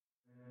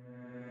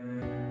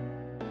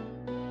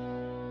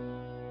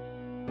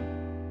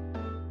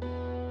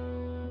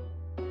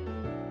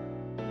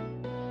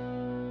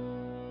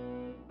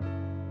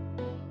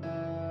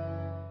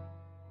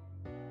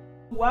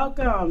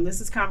welcome.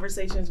 This is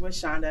Conversations with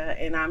Shonda,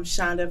 and I'm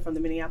Shonda from the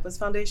Minneapolis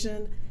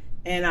Foundation.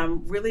 And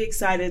I'm really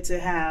excited to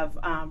have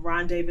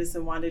Ron Davis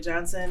and Wanda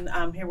Johnson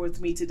here with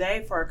me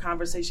today for a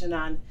conversation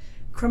on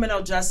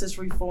criminal justice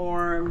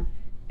reform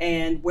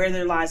and where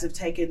their lives have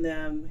taken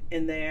them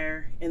in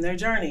their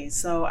journeys.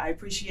 So I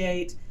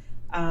appreciate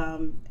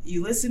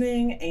you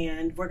listening,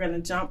 and we're going to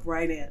jump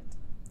right in.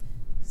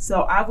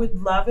 So I would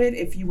love it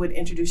if you would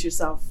introduce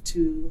yourself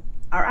to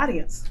our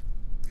audience.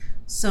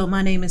 So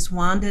my name is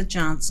Wanda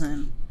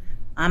Johnson.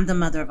 I'm the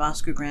mother of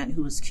Oscar Grant,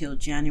 who was killed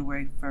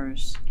January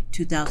 1st,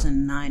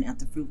 2009 at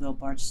the Fruitvale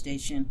BART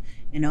station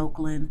in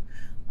Oakland.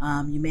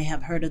 You may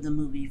have heard of the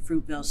movie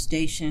Fruitvale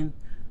Station.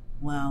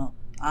 Well,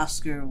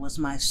 Oscar was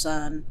my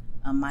son.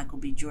 Michael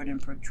B. Jordan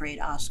portrayed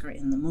Oscar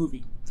in the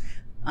movie.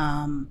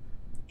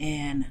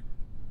 And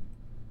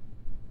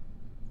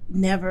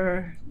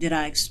never did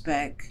I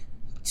expect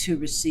to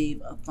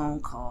receive a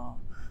phone call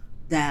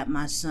that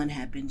my son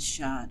had been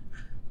shot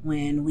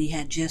when we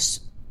had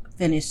just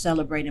finished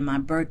celebrating my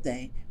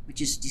birthday,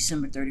 which is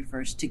December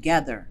 31st,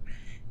 together.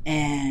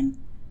 And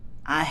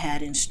I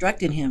had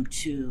instructed him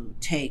to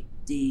take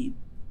the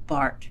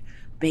BART,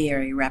 Bay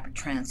Area Rapid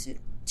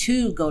Transit,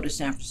 to go to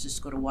San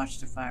Francisco to watch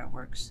the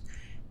fireworks.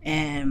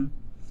 And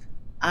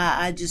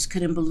I just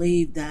couldn't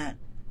believe that,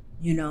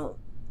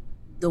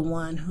 the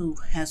one who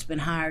has been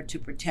hired to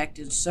protect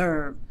and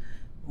serve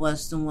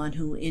was the one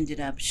who ended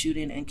up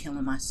shooting and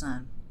killing my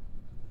son.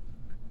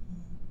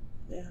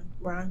 Yeah,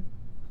 Ron?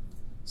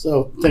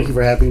 So thank you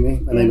for having me.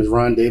 My name is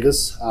Ron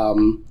Davis.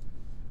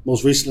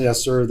 Most recently, I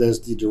served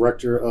as the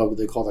director of what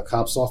they call the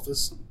COPS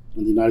office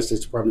in the United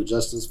States Department of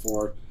Justice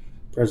for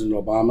President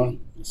Obama.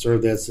 I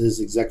served as his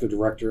executive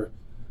director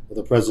of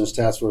the President's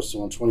Task Force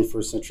on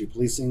 21st Century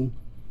Policing.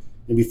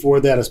 And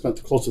before that, I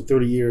spent close to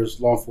 30 years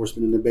law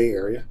enforcement in the Bay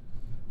Area,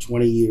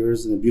 20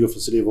 years in the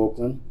beautiful city of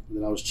Oakland. And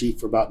then I was chief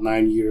for about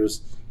 9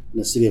 years in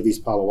the city of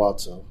East Palo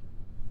Alto.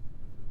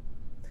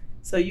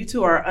 So you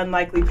two are an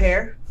unlikely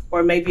pair,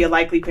 or maybe a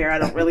likely pair, I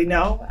don't really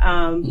know.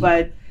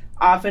 But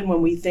often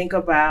when we think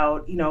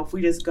about, if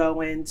we just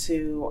go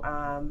into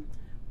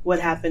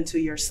what happened to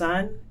your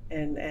son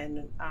and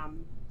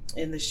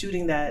in the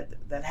shooting that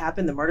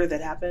happened, the murder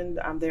that happened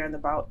there in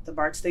the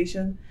BART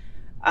station,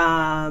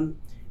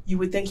 you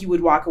would think you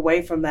would walk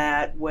away from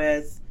that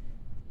with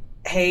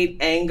hate,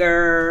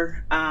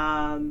 anger,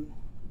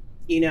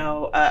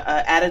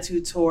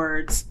 attitude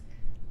towards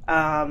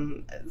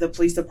the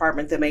police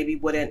department that maybe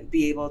wouldn't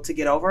be able to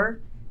get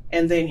over.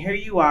 And then here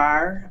you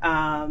are,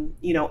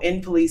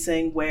 in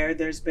policing where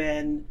there's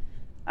been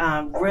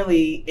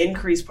really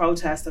increased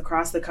protests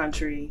across the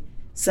country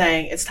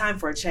saying it's time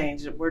for a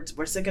change.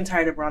 We're sick and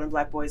tired of brown and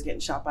black boys getting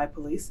shot by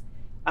police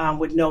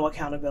with no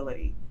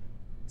accountability.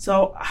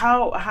 So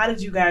how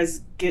did you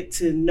guys get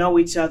to know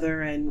each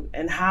other,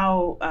 and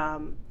how,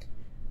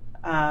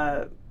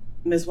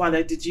 Ms.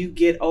 Wanda, did you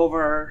get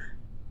over?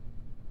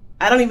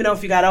 I don't even know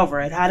if you got over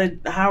it.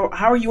 How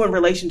are you in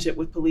relationship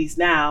with police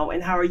now,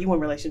 and how are you in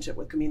relationship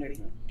with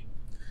community?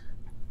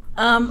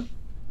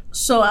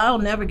 So I'll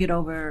never get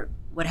over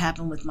what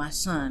happened with my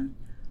son.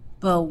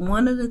 But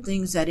one of the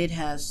things that it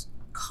has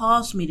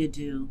caused me to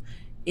do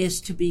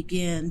is to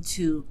begin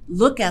to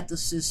look at the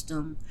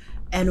system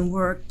and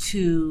work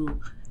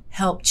to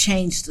help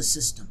change the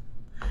system.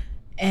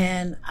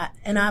 And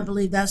I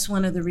believe that's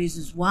one of the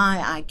reasons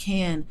why I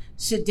can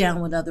sit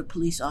down with other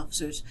police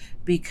officers,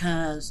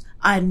 because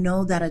I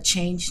know that a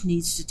change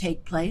needs to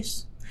take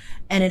place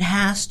and it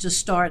has to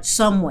start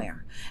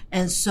somewhere.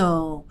 And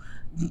so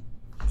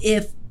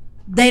if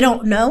you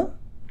don't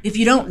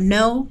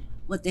know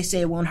what they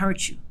say, it won't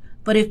hurt you.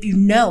 But if you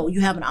know,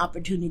 you have an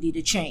opportunity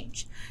to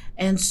change.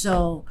 And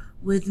so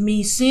with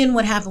me seeing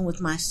what happened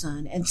with my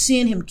son and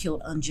seeing him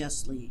killed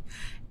unjustly,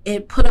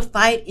 it put a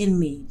fight in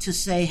me to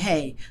say,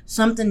 hey,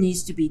 something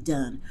needs to be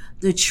done.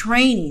 The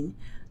training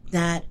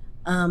that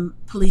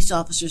police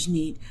officers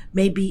need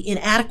may be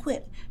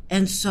inadequate.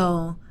 And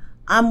so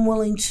I'm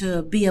willing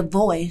to be a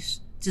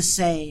voice to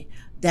say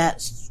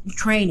that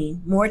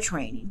training, more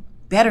training,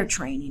 better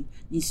training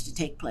needs to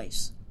take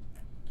place.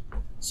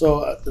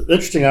 So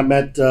interesting, I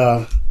met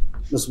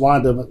Ms.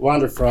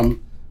 Wanda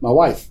from my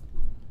wife.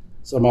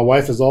 So my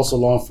wife is also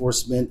law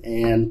enforcement,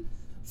 and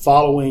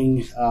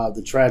following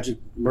the tragic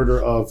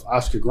murder of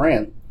Oscar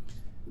Grant,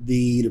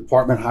 the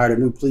department hired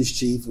a new police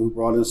chief, and we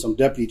brought in some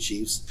deputy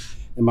chiefs.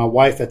 And my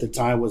wife at the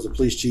time was a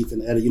police chief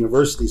at a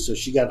university, so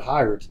she got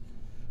hired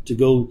to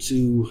go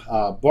to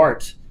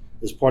BART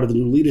as part of the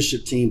new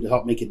leadership team to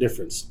help make a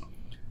difference.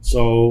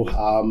 So,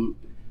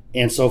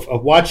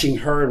 of watching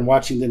her and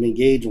watching them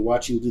engage and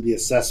watching do the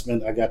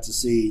assessment, I got to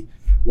see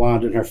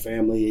Wanda and her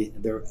family,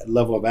 their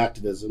level of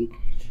activism.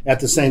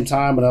 At the same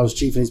time, when I was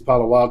chief in East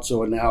Palo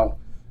Alto, and now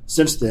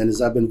since then,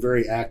 is I've been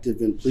very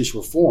active in police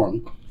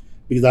reform,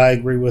 because I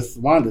agree with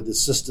Wanda, the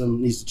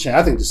system needs to change.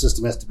 I think the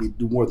system has to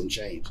do more than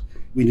change.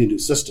 We need a new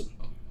system.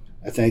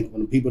 I think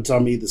when people tell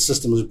me the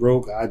system is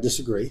broke, I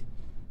disagree.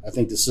 I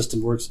think the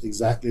system works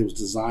exactly as it was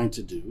designed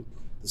to do.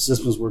 The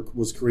system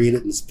was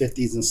created in the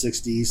 50s and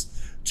 60s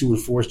to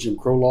enforce Jim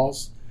Crow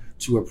laws,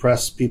 to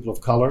oppress people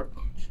of color.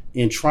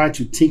 and trying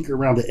to tinker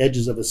around the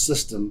edges of a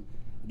system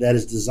that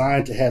is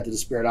designed to have the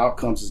disparate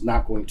outcomes is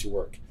not going to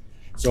work.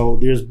 So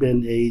there's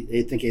been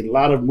I think a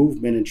lot of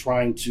movement in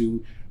trying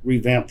to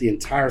revamp the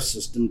entire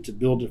system, to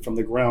build it from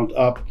the ground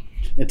up,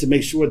 and to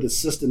make sure the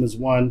system is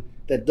one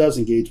that does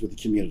engage with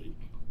the community.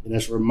 And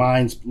this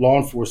reminds law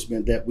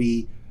enforcement that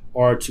we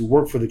are to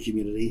work for the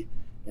community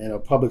and are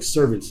public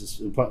servants,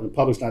 and the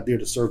public's not there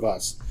to serve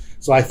us.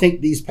 So I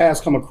think these paths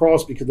come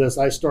across because as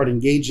I start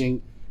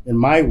engaging in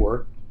my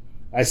work,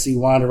 I see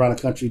Wanda around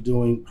the country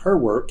doing her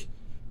work.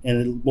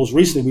 And most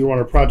recently, we were on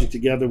a project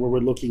together where we're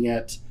looking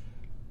at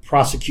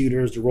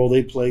prosecutors, the role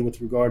they play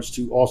with regards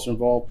to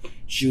officer-involved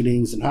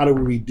shootings, and how do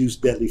we reduce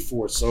deadly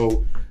force.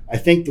 So I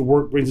think the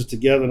work brings us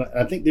together, and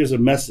I think there's a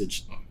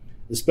message,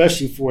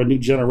 especially for a new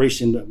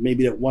generation that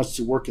maybe that wants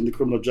to work in the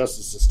criminal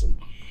justice system,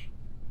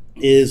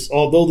 is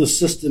although the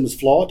system is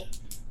flawed,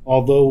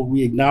 although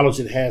we acknowledge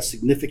it has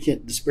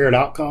significant disparate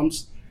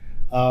outcomes,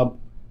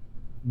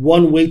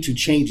 one way to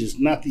change is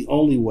not the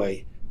only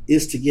way,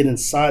 is to get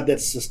inside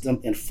that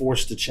system and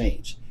force the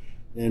change.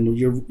 And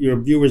your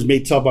viewers may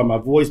tell by my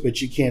voice,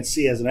 but you can't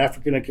see. As an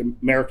African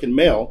American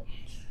male,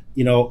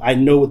 I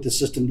know what the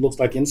system looks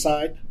like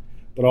inside,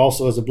 but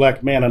also as a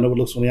black man, I know what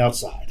it looks on the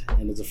outside.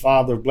 And as a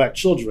father of black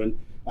children,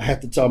 I have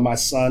to tell my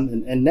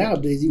son, and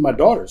nowadays even my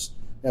daughters,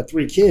 I have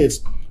 3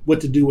 kids,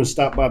 what to do when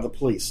stopped by the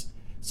police.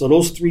 So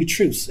those 3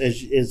 truths,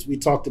 as we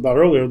talked about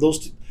earlier,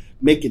 those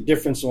make a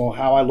difference on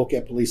how I look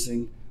at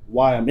policing,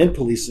 why I'm in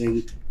policing,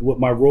 and what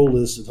my role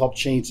is to help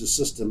change the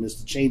system, is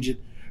to change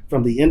it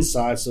from the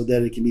inside so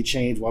that it can be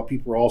changed while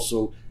people are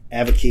also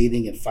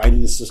advocating and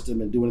fighting the system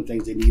and doing the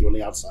things they need on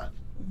the outside.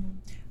 Mm-hmm.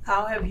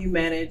 How have you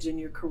managed in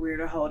your career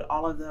to hold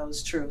all of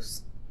those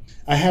truths?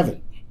 I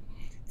haven't.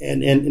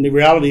 And the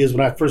reality is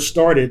when I first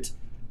started,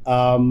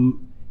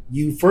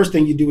 first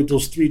thing you do with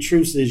those 3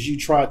 truths is you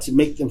try to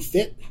make them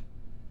fit.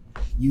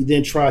 You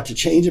then try to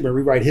change them and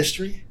rewrite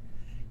history.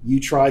 You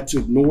try to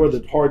ignore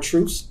the hard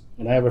truths.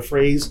 And I have a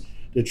phrase,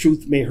 the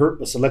truth may hurt,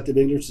 but selective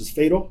ignorance is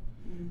fatal.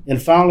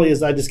 And finally,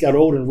 as I just got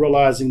older and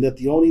realizing that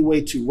the only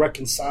way to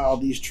reconcile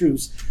these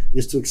truths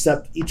is to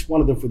accept each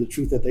one of them for the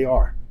truth that they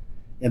are.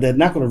 And they're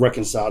not going to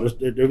reconcile.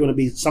 They're going to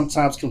be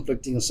sometimes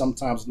conflicting and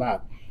sometimes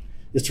not.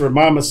 Is to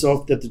remind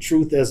myself that the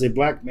truth as a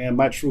black man,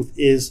 my truth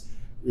is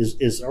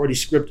already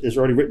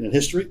written in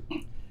history.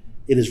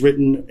 It is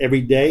written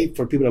every day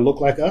for people that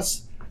look like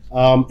us.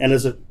 And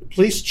as a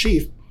police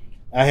chief,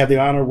 I have the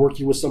honor of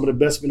working with some of the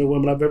best men and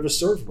women I've ever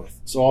served with.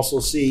 So also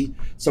see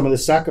some of the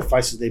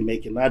sacrifices they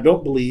make. And I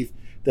don't believe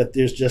that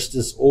there's just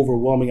this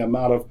overwhelming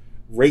amount of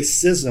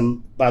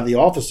racism by the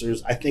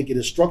officers. I think it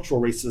is structural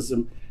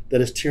racism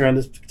that is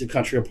tearing the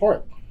country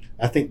apart.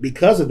 I think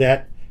because of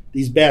that,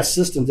 these bad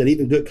systems, that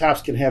even good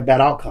cops can have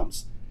bad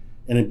outcomes.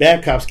 And then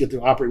bad cops get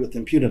to operate with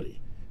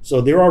impunity.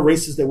 So there are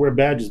racists that wear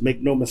badges,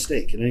 make no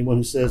mistake. And anyone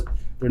who says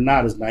they're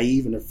not is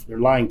naive and they're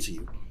lying to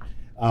you.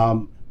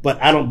 But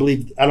I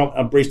don't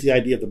embrace the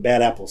idea of the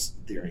bad apples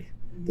theory,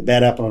 the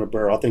bad apple on a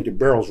barrel. I think the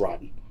barrel's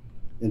rotten,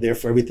 and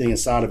therefore everything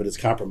inside of it is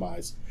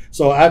compromised.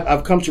 So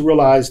I've come to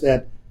realize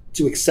that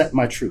to accept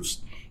my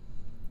truths,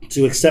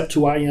 to accept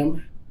who I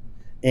am,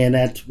 and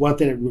that one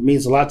thing that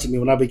means a lot to me.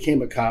 When I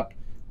became a cop,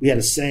 we had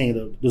a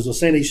saying, there's a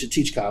saying that you should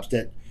teach cops,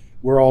 that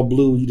we're all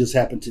blue, you just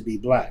happen to be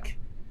black.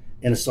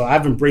 And so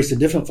I've embraced a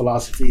different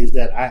philosophy, is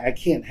that I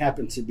can't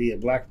happen to be a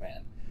black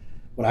man.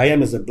 What I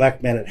am is a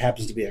black man that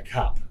happens to be a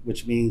cop,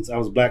 which means I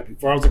was black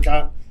before I was a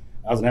cop,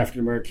 I was an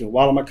African American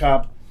while I'm a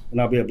cop,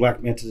 and I'll be a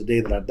black man to the day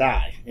that I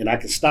die. And I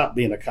can stop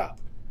being a cop.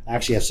 I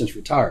actually have since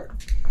retired.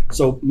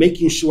 So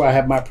making sure I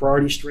have my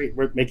priorities straight,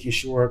 making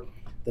sure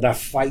that I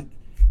fight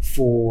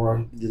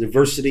for the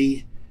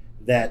diversity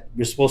that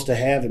we're supposed to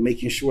have, and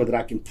making sure that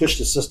I can push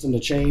the system to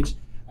change,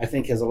 I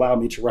think has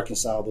allowed me to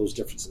reconcile those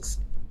differences.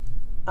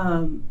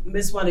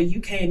 Ms. Wanda, you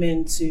came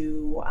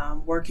into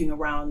working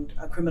around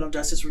criminal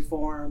justice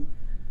reform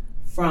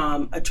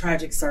from a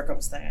tragic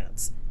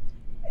circumstance.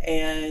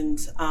 And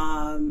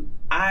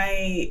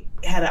I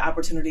had an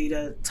opportunity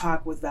to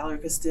talk with Valerie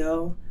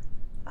Castile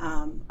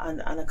on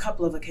a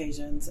couple of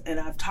occasions, and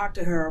I've talked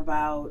to her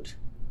about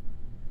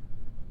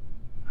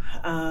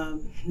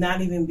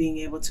not even being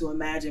able to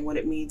imagine what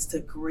it means to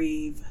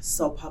grieve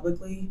so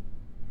publicly,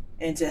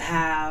 and to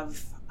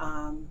have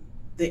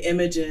the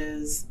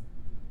images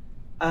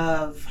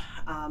of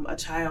a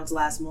child's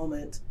last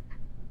moment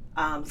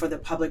for the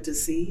public to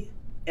see,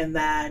 and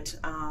that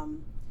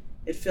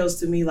it feels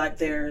to me like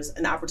there's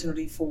an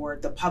opportunity for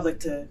the public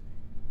to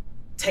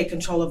take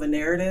control of a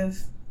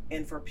narrative,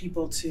 and for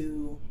people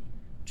to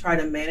try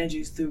to manage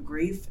you through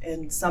grief.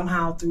 And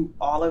somehow through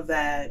all of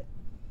that,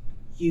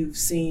 you've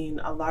seen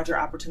a larger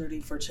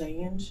opportunity for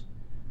change.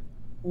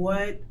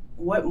 What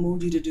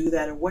moved you to do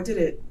that, or what did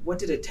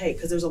it take?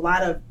 Because there's a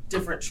lot of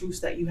different truths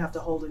that you have to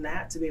hold in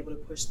that to be able to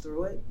push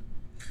through it.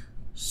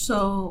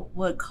 So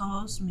what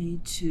caused me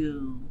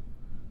to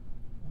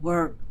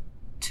work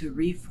to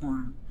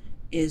reform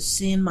is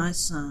seeing my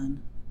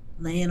son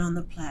laying on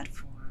the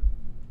platform.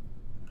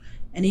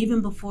 And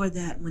even before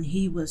that, when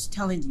he was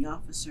telling the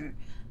officer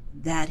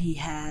that he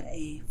had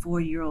a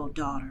 4-year-old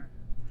daughter,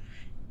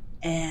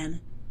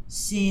 and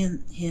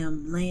seeing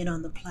him laying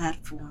on the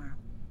platform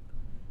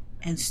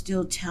and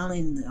still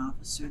telling the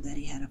officer that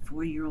he had a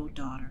 4-year-old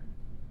daughter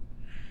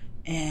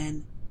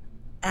and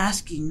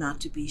asking not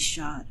to be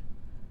shot,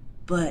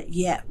 but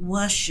yet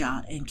was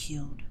shot and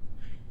killed.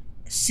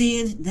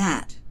 Seeing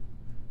that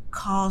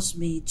caused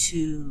me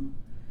to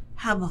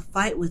have a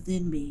fight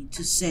within me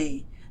to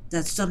say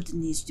that something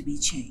needs to be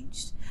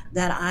changed,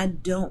 that I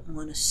don't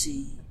want to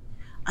see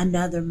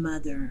another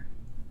mother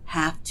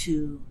have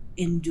to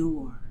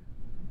endure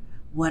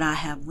what I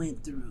have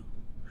went through.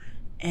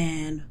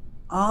 And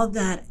all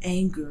that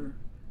anger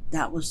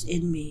that was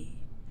in me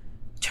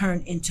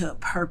turned into a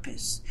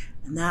purpose.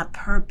 And that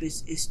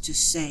purpose is to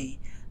say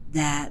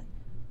that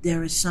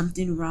there is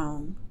something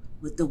wrong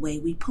with the way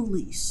we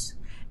police,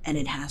 and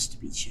it has to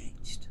be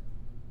changed.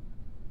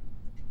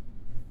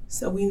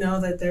 So we know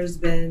that there's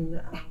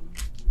been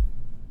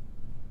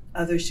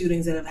other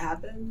shootings that have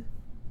happened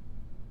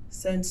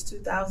since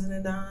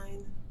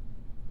 2009.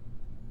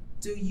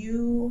 Do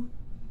you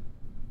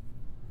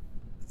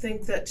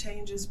think that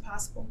change is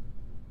possible?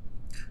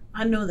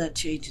 I know that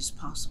change is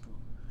possible,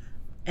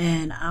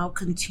 and I'll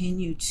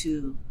continue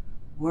to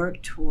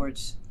work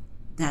towards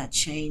that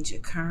change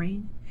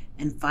occurring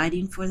and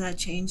fighting for that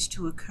change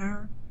to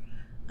occur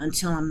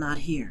until I'm not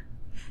here.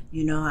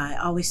 You know, I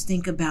always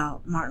think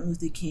about Martin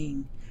Luther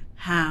King,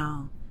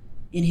 how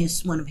in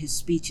one of his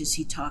speeches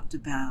he talked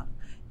about,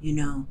 you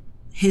know,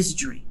 his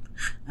dream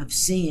of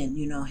seeing,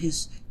 you know,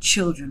 his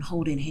children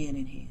holding hand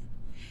in hand.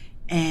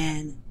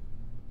 And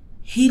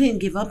he didn't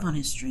give up on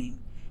his dream.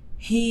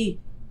 He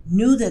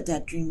knew that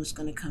that dream was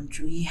going to come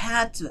true. He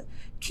had to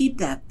keep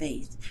that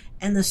faith.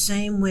 And the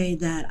same way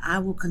that I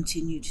will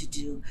continue to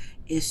do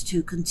is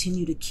to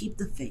continue to keep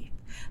the faith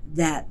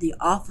that the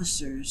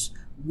officers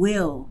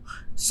will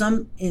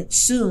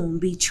soon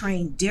be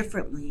trained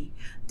differently.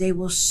 They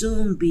will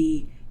soon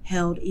be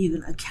held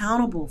even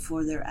accountable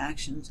for their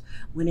actions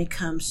when it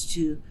comes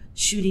to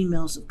shooting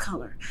males of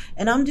color.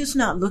 And I'm just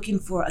not looking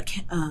for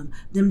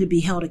them to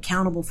be held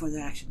accountable for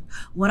their actions.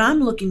 What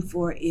I'm looking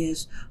for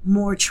is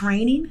more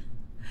training.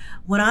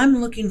 What I'm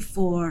looking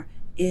for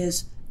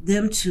is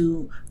them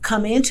to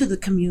come into the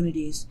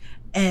communities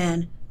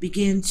and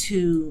begin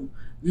to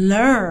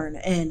learn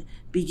and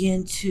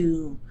begin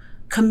to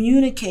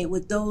communicate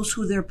with those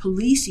who they're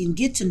policing,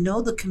 get to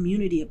know the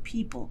community of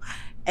people.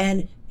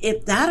 And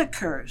if that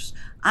occurs,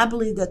 I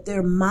believe that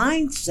their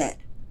mindset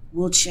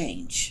will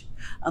change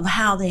of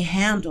how they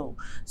handle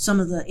some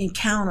of the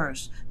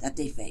encounters that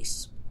they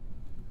face.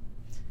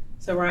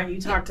 So Ryan, you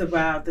talked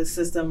about the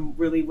system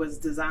really was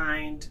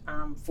designed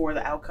for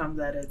the outcome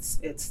that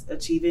it's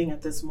achieving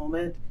at this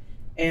moment.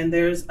 And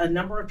there's a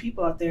number of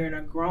people out there in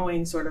a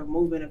growing sort of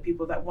movement of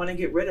people that want to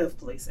get rid of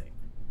policing.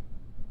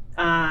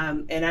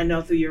 And I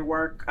know through your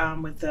work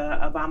with the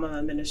Obama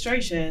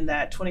administration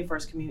that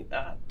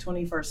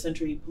 21st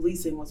century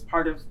policing was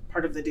part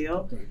of the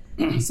deal.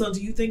 Right. So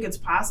do you think it's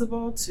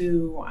possible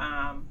to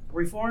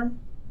reform?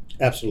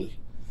 Absolutely.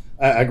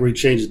 I agree.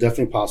 Change is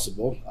definitely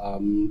possible.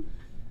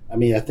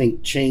 I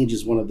think change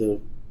is one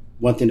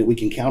thing that we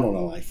can count on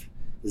in life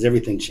is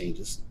everything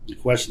changes. The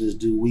question is,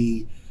 do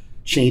we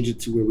change it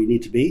to where we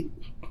need to be?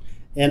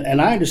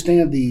 And I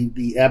understand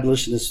the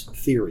abolitionist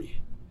theory.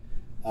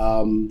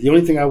 The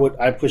only thing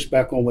I push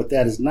back on with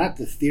that is not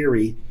the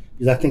theory,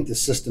 because I think the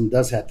system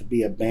does have to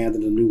be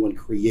abandoned and a new one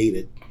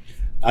created.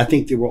 I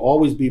think there will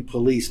always be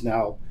police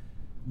now,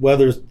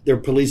 whether they're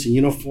police in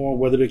uniform,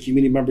 whether they're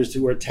community members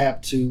who are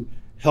tapped to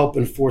help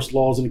enforce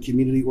laws in the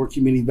community or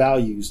community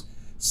values.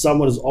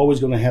 Someone is always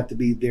going to have to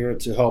be there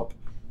to help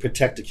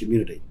protect the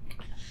community.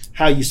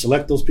 How you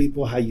select those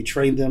people, how you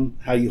train them,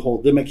 how you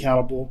hold them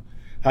accountable,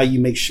 how you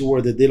make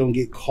sure that they don't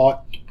get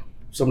caught.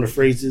 Some of the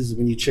phrases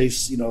when you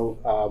chase,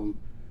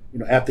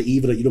 after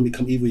evil, that you don't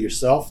become evil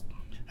yourself.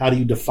 How do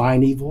you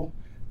define evil?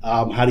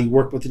 How do you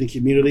work within the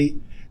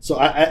community? So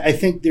I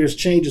think there's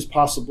changes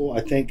possible. I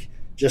think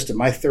just in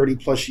my 30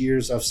 plus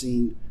years, I've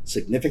seen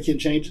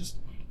significant changes,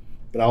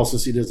 but I also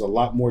see there's a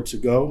lot more to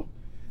go.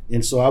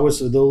 And so I would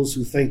say those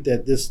who think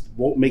that this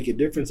won't make a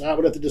difference, I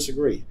would have to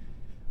disagree.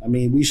 I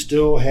mean, we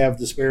still have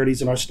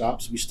disparities in our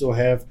stops. We still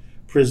have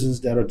prisons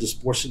that are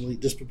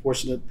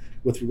disproportionate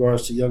with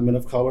regards to young men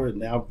of color, and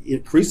now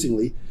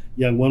increasingly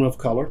young women of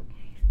color.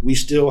 We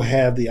still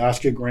have the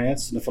Oscar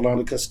Grants and the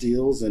Philando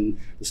Castiles and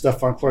the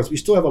Stephon Clarks. We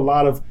still have a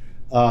lot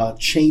of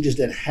changes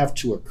that have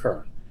to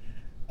occur.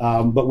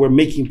 But we're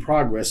making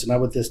progress, and I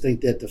would just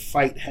think that the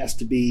fight has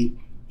to be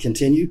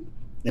continued.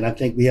 And I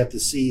think we have to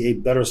see a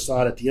better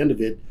side at the end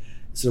of it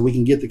so we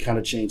can get the kind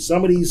of change.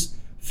 Some of these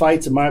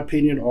fights, in my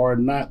opinion,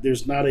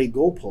 there's not a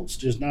goalpost.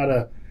 There's not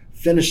a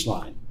finish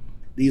line.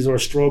 These are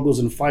struggles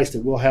and fights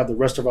that we'll have the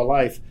rest of our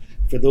life.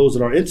 For those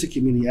that are into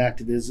community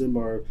activism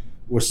or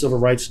civil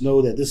rights,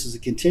 know that this is a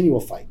continual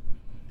fight.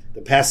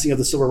 The passing of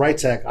the Civil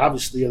Rights Act,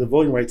 obviously, or the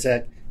Voting Rights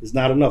Act, is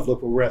not enough.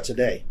 Look where we're at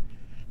today.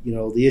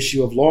 The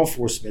issue of law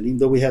enforcement, even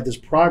though we have this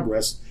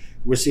progress,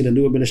 we're seeing a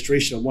new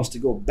administration that wants to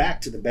go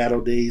back to the bad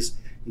old days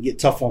and get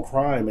tough on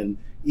crime and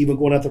even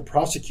going after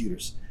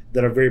prosecutors.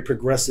 that are very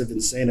progressive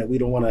in saying that we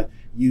don't want to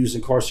use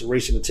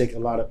incarceration to take a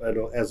lot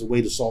of as a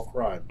way to solve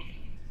crime.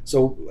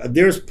 So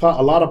there's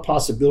a lot of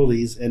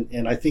possibilities,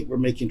 and I think we're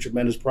making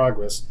tremendous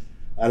progress.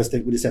 I just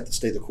think we just have to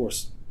stay the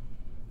course.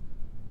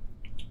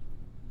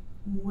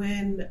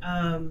 When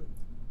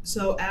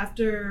so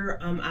after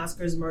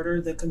Oscar's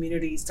murder, the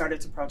community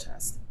started to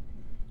protest.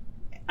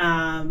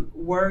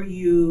 Were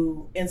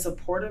you in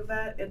support of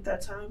that at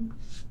that time?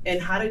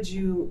 And how did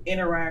you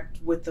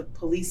interact with the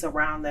police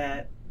around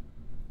that?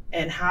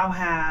 And how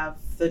have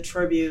the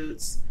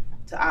tributes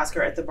to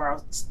Oscar at the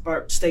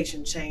BART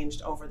station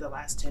changed over the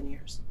last 10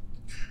 years?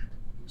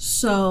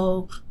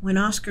 So when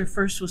Oscar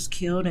first was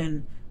killed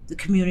and the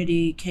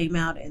community came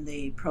out and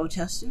they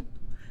protested,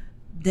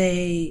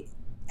 they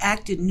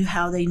acted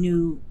how they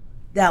knew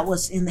that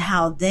was in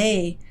how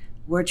they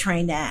were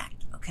trained to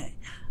act. Okay.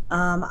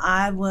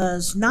 I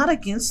was not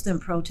against them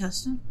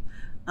protesting.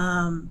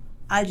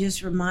 I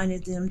just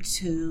reminded them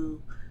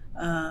to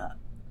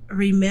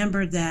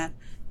remember that,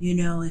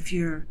 if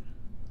you're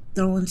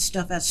throwing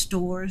stuff at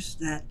stores,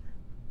 that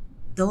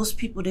those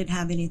people didn't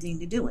have anything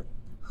to do with it.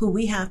 Who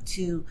we have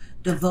to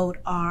devote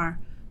our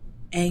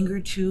anger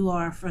to,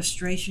 our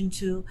frustration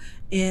to,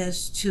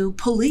 is to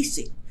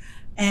policing.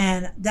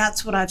 And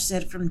that's what I've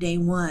said from day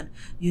one,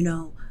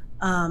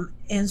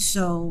 and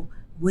so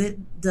with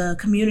the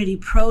community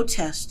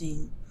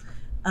protesting,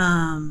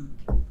 I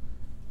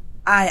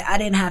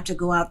didn't have to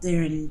go out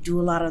there and do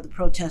a lot of the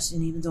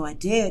protesting, even though I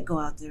did go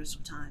out there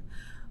sometime.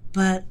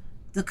 But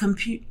the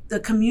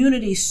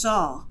community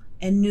saw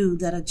and knew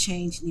that a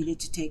change needed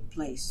to take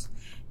place.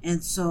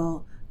 And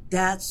so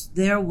that's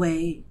their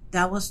way.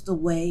 That was the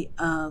way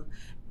of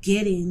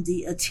getting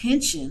the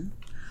attention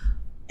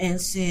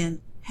and saying,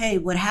 hey,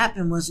 what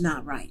happened was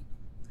not right.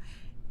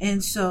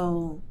 And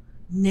so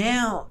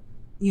now,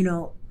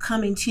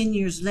 coming 10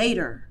 years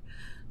later,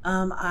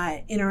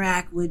 I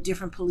interact with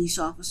different police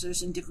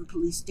officers in different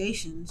police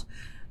stations,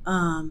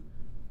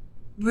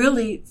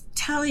 really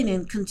telling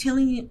and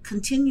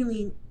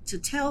continuing to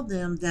tell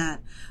them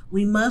that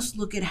we must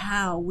look at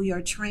how we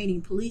are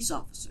training police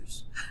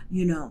officers.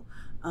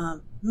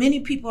 Many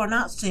people are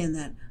not saying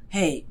that,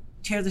 hey,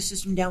 tear the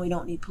system down, we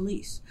don't need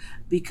police.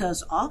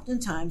 Because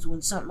oftentimes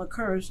when something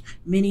occurs,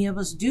 many of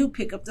us do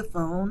pick up the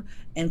phone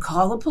and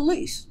call the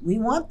police. We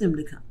want them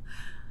to come.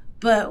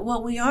 But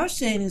what we are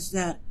saying is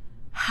that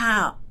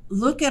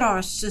look at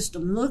our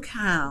system, look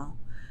how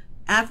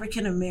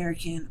African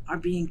American are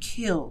being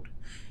killed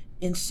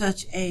in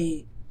such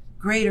a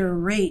greater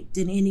rate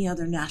than any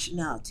other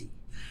nationality.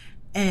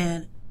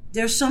 And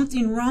there's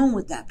something wrong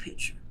with that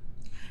picture.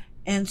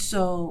 And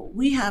so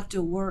we have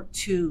to work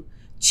to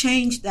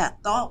change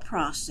that thought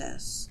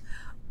process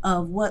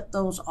of what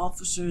those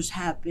officers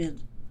have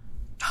been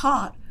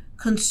taught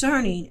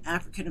concerning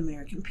African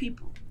American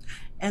people.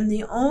 And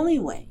the only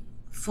way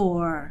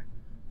for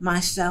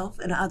myself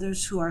and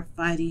others who are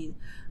fighting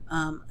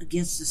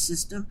against the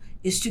system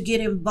is to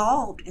get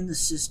involved in the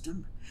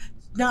system,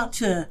 not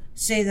to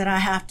say that I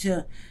have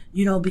to,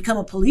 become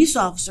a police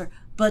officer,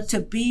 but to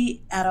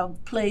be at a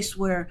place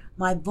where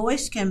my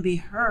voice can be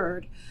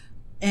heard,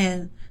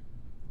 and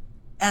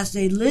as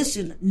they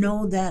listen,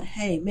 know that,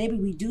 hey, maybe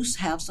we do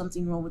have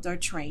something wrong with our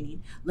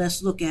training.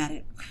 Let's look at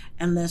it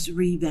and let's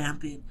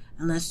revamp it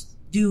and let's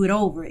do it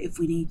over if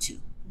we need to.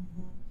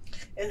 Mm-hmm.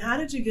 And how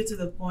did you get to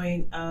the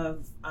point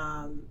of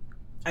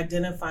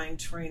identifying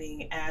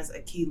training as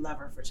a key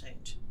lever for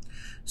change?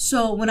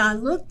 So when I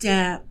looked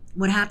at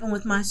what happened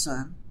with my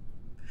son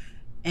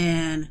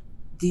and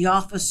the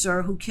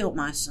officer who killed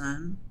my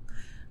son,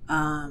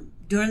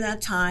 during that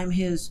time,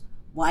 his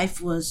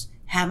wife was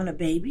having a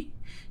baby.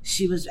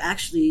 She was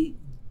actually,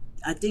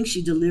 I think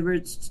she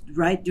delivered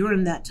right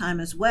during that time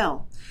as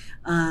well.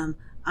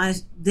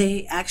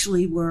 They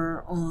actually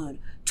were on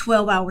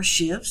 12-hour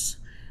shifts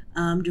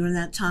during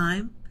that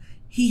time.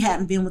 He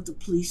hadn't been with the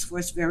police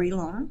force very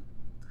long.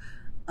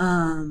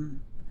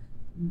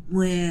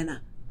 When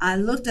I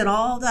looked at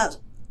all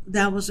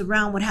that was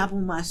around what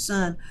happened with my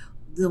son,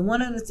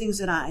 one of the things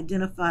that I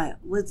identified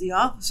with the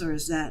officer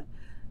is that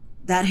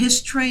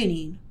his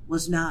training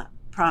was not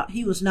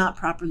he was not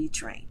properly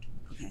trained.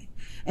 Okay,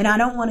 and I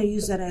don't want to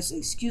use that as an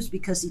excuse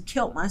because he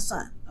killed my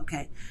son.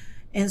 Okay,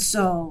 and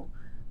so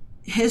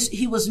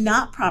he was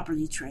not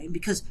properly trained,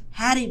 because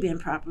had he been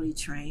properly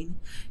trained,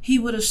 he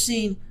would have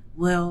seen,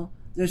 well,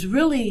 there's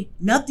really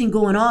nothing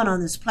going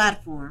on this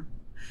platform,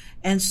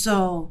 and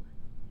so,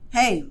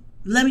 hey,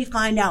 let me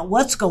find out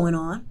what's going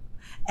on,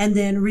 and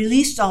then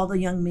released all the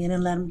young men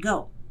and let them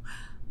go.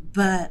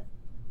 But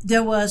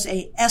there was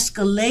a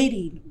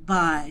escalating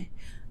by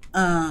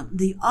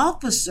the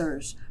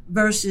officers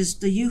versus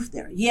the youth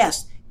there.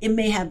 Yes, it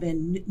may have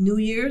been New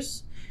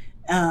Year's.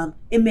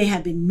 It may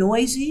have been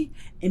noisy.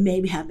 It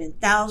may have been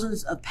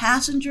thousands of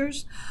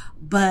passengers.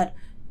 But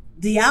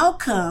the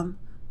outcome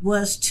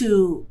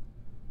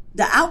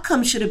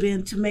should have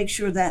been to make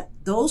sure that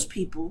those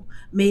people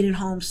made it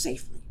home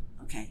safely.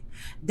 Okay,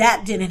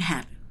 that didn't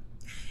happen.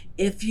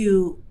 If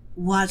you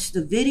watch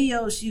the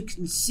videos, you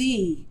can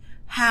see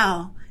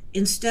how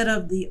instead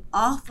of the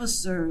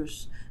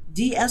officers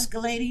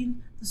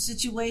de-escalating, the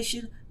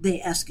situation, they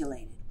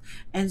escalated.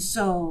 And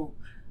so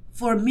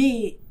for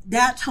me,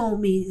 that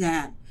told me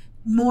that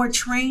more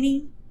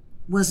training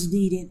was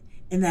needed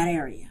in that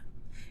area.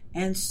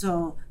 And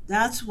so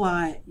that's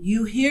why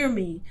you hear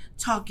me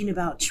talking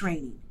about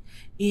training.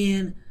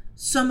 In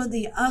some of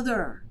the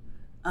other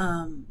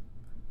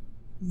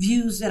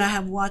views that I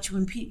have watched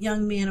when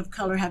young men of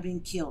color have been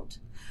killed,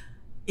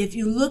 if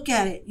you look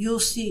at it, you'll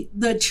see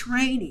the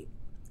training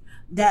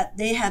that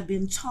they have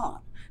been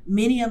taught.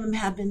 Many of them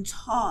have been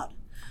taught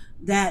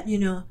that,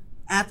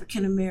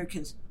 African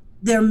Americans,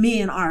 their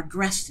men are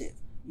aggressive,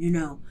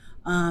 even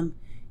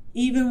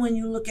when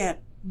you look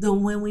at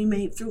when we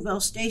made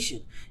Fruitvale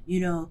Station,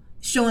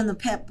 showing the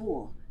pet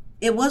bull.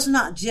 It was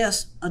not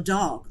just a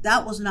dog.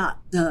 That was not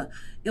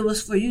it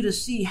was for you to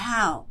see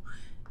how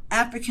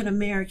African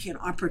American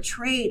are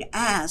portrayed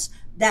as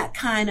that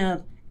kind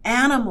of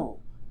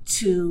animal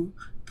to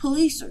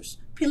police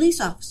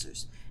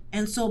officers.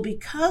 And so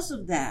because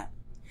of that,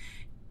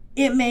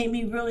 it made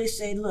me really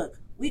say, look,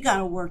 we got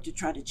to work to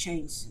try to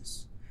change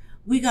this.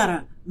 We got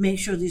to make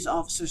sure these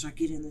officers are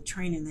getting the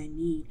training they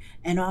need,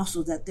 and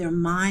also that their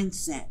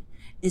mindset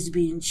is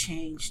being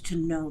changed to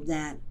know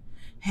that,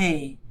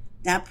 hey,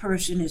 that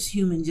person is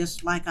human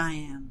just like I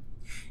am.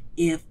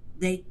 If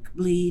they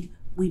bleed,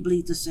 we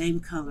bleed the same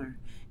color.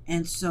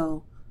 And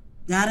so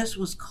that is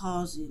what's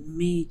causing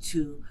me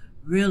to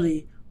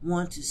really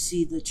want to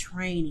see the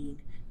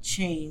training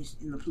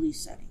changed in the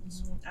police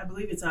settings. I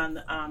believe it's on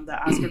the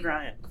Oscar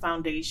Grant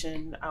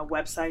Foundation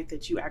website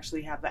that you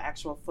actually have the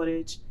actual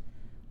footage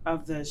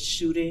of the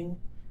shooting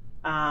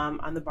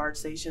on the BART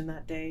station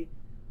that day.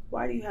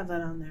 Why do you have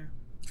that on there?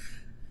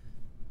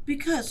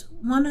 Because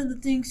one of the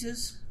things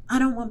is I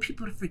don't want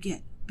people to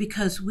forget,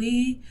 because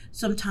we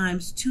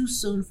sometimes too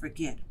soon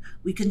forget.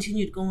 We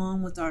continue to go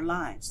on with our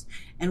lives,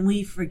 and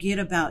we forget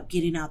about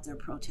getting out there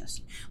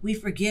protesting. We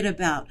forget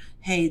about,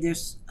 hey,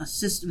 there's a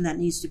system that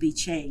needs to be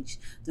changed.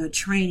 The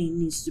training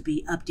needs to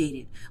be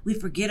updated. We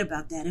forget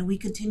about that, and we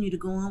continue to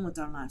go on with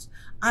our lives.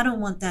 I don't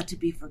want that to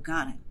be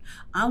forgotten.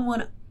 I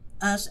want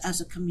us as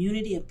a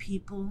community of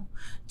people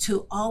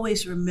to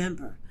always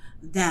remember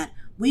that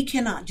we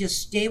cannot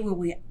just stay where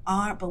we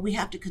are, but we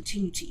have to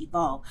continue to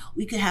evolve.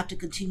 We could have to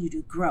continue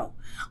to grow.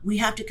 We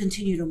have to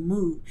continue to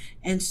move.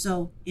 And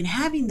so in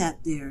having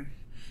that there,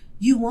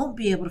 you won't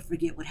be able to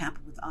forget what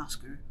happened with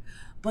Oscar,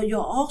 but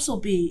you'll also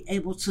be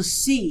able to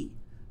see,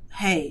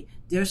 hey,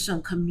 there's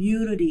some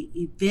community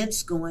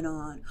events going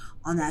on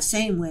that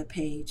same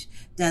webpage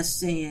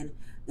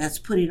that's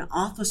putting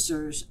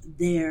officers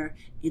there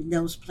in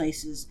those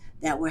places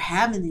that we're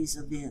having these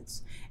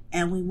events.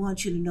 And we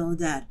want you to know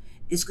that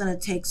it's going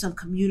to take some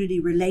community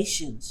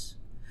relations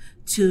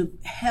to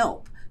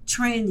help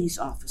train these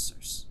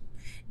officers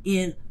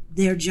in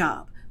their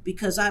job.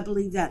 Because I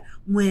believe that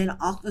when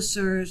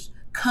officers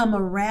come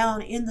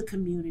around in the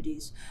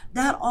communities,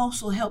 that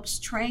also helps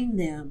train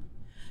them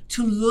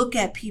to look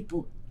at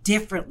people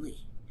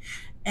differently.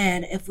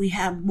 And if we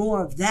have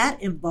more of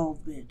that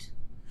involvement,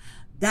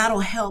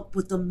 that'll help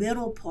with the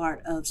middle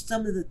part of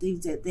some of the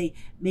things that they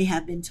may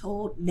have been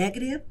told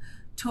negative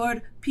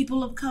toward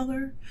people of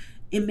color.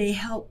 It may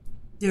help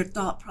their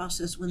thought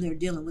process when they're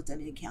dealing with an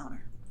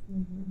encounter.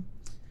 Mm-hmm.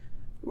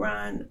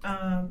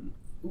 Ron,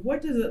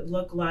 what does it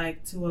look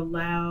like to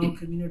allow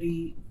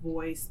community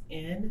voice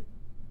in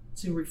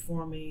to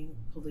reforming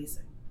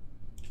policing?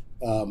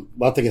 Well,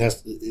 I think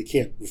it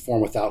can't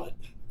reform without it.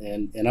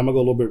 And I'm gonna go a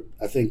little bit.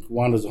 I think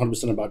Wanda's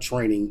 100% about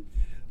training,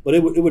 but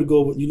it would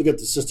go. You look at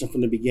the system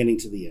from the beginning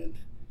to the end,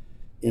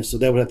 and so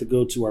that would have to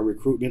go to our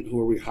recruitment.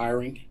 Who are we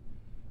hiring?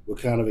 What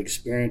kind of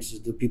experiences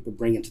do people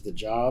bring into the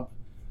job?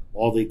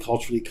 Are they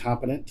culturally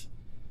competent?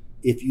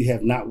 If you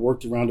have not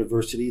worked around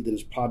diversity, then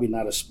it's probably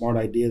not a smart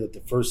idea that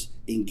the first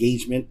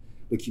engagement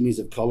with communities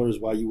of color is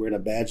while you're wearing a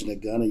badge and a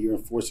gun and you're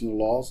enforcing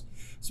the laws.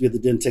 So we have to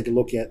then take a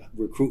look at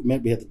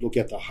recruitment. We have to look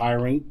at the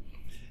hiring.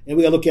 And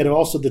we got to look at it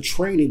also the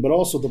training, but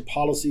also the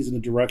policies and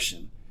the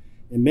direction.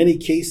 In many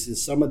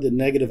cases, some of the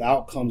negative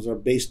outcomes are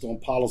based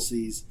on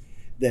policies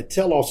that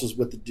tell officers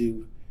what to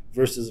do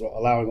versus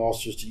allowing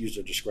officers to use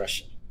their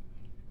discretion.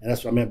 And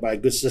that's what I meant by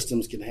good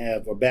systems can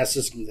have, or bad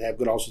systems can have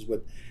good officers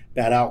with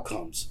bad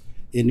outcomes.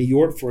 In New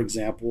York, for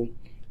example,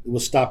 it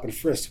was stop and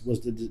frisk was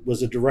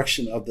the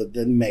direction of the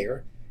then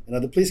mayor and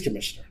of the police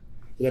commissioner.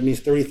 So that means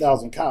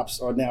 30,000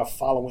 cops are now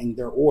following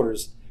their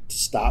orders to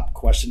stop,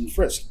 question, and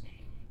frisk.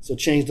 So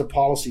change the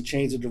policy,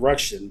 change the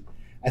direction.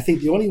 I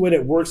think the only way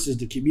that works is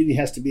the community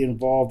has to be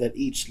involved at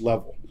each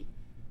level.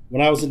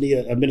 When I was in the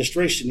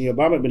administration, the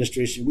Obama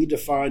administration, we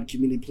defined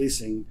community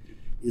policing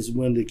is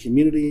when the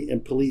community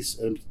and police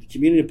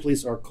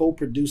are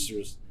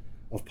co-producers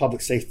of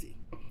public safety.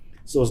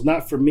 So it's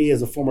not for me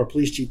as a former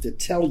police chief to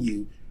tell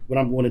you what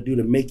I'm going to do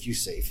to make you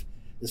safe.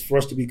 It's for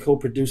us to be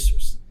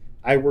co-producers.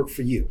 I work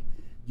for you.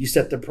 You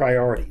set the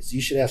priorities.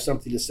 You should have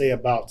something to say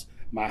about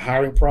my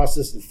hiring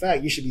process. In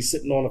fact, you should be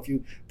sitting on a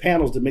few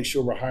panels to make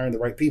sure we're hiring the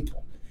right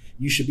people.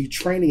 You should be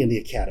training in the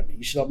academy.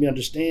 You should help me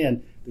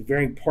understand the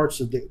varying parts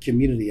of the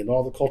community and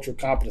all the cultural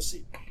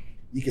competency.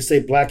 You can say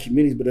black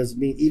communities, but it doesn't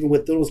mean even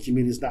with those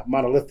communities, it's not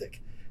monolithic.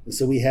 And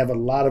so we have a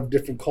lot of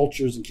different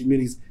cultures and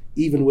communities,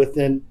 even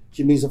within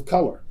communities of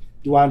color.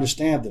 Do I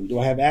understand them? Do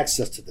I have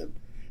access to them?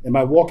 Am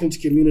I walking into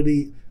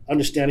community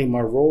understanding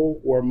my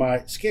role, or am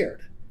I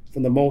scared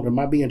from the moment? Am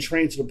I being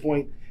trained to the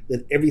point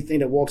that everything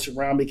that walks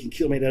around me can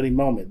kill me at any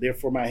moment?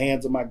 Therefore, my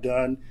hands on my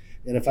gun.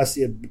 And if I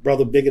see a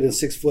brother bigger than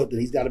 6 foot, then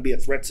he's got to be a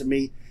threat to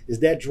me. Is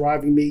that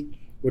driving me?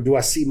 Or do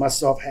I see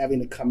myself having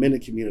to come in the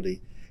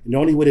community? And the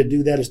only way to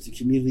do that is through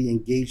community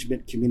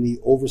engagement, community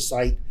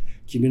oversight,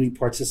 community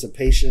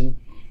participation.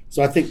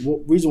 So I think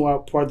the reason why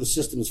part of the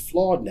system is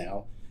flawed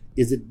now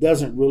is it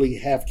doesn't really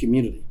have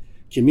community.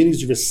 Community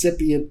is a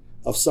recipient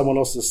of someone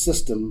else's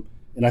system.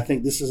 And I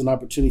think this is an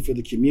opportunity for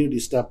the community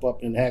to step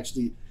up and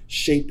actually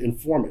shape and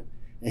form it.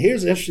 And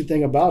here's the interesting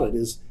thing about it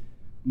is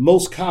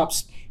most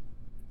cops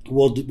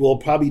will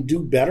probably do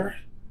better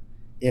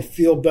and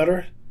feel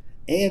better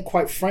and,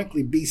 quite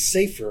frankly, be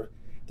safer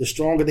the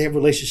stronger they have a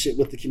relationship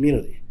with the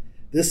community.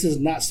 This is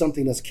not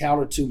something that's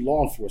counter to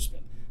law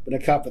enforcement. Been a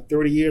cop for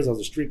 30 years. I was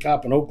a street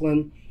cop in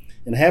Oakland.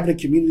 And having a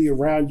community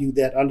around you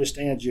that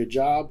understands your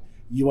job,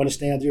 you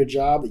understand your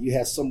job, that you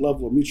have some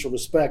level of mutual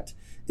respect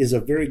is a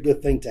very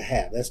good thing to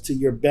have. That's to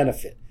your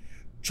benefit.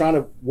 Trying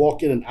to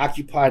walk in an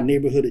occupied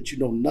neighborhood that you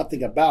know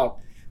nothing about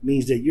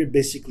means that you're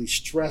basically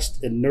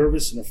stressed and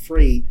nervous and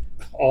afraid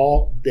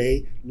all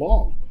day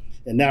long.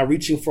 And now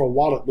reaching for a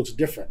wallet looks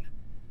different.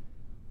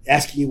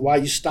 Asking you why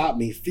you stopped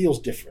me feels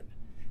different.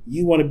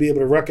 You want to be able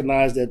to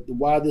recognize that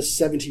why this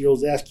 17-year-old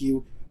is asking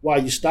you why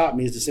you stopped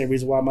me is the same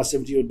reason why my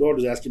 17-year-old daughter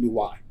is asking me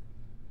why.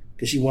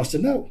 Because she wants to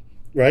know,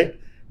 right?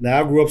 Now,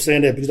 I grew up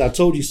saying that because I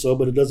told you so,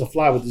 but it doesn't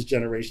fly with this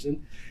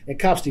generation. And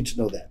cops need to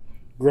know that.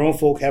 Grown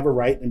folk have a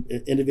right, and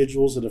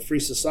individuals in a free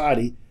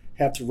society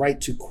have the right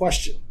to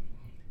question.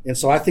 And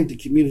so I think the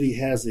community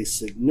has a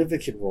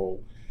significant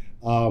role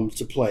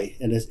to play.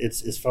 And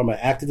it's from an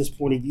activist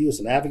point of view, it's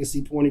an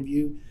advocacy point of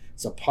view,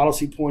 it's a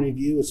policy point of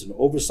view, it's an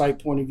oversight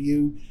point of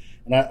view.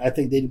 And I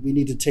think we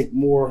need to take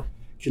more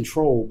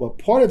control. But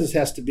part of this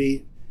has to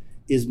be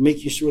is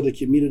making sure the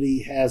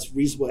community has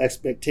reasonable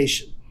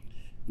expectation.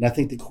 And I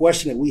think the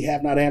question that we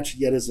have not answered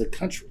yet as a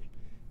country,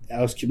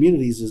 as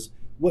communities, is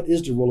what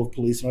is the role of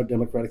police in our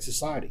democratic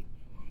society?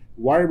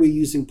 Why are we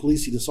using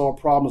policing to solve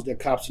problems that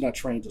cops are not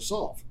trained to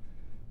solve?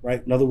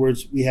 Right? In other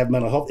words, we have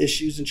mental health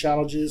issues and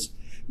challenges.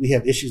 We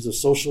have issues of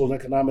social and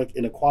economic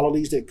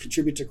inequalities that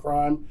contribute to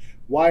crime.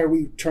 Why are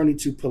we turning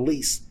to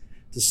police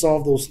to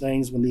solve those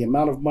things when the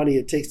amount of money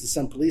it takes to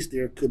send police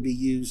there could be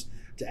used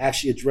to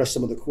actually address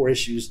some of the core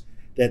issues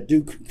that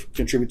do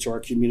contribute to our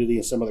community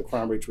and some of the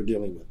crime rates we're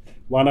dealing with?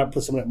 Why not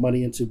put some of that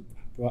money into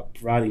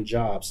providing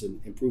jobs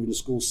and improving the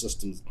school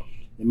systems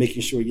and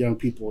making sure young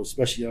people,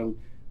 especially young,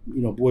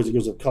 boys and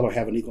girls of color,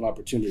 have an equal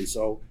opportunity?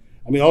 So,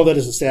 all that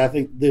is to say, I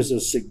think there's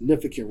a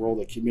significant role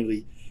that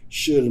community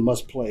should and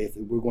must play if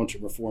we're going to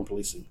reform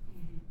policing.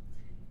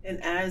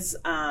 And as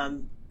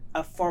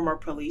a former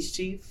police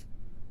chief,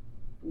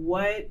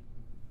 what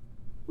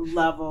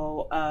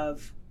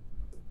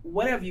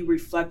have you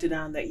reflected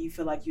on that you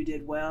feel like you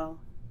did well,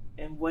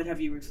 and what have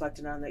you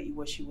reflected on that you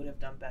wish you would have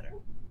done better?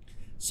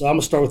 So I'm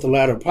gonna start with the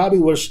latter. Probably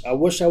I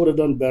wish I would have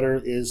done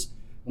better is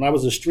when I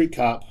was a street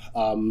cop.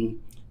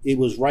 It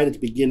was right at the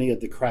beginning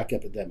of the crack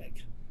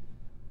epidemic,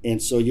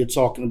 and so you're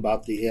talking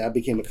about I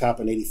became a cop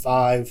in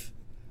 '85,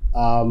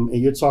 and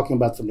you're talking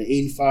about from the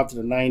 '85 to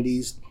the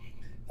 '90s.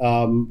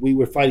 We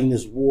were fighting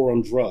this war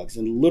on drugs,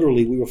 and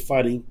literally we were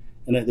fighting.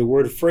 And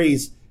the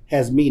phrase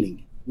has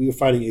meaning. We were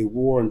fighting a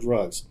war on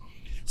drugs.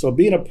 So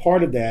being a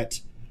part of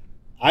that,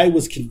 I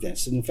was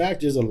convinced, and in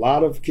fact, there's a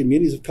lot of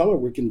communities of color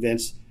were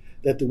convinced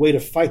that the way to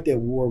fight that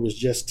war was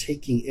just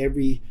taking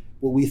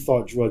what we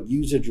thought drug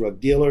user, drug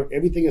dealer,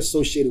 everything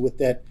associated with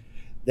that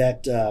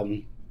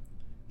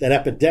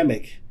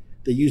epidemic,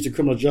 they used the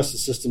criminal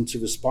justice system to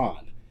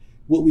respond.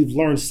 What we've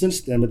learned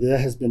since then is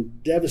that has been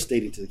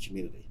devastating to the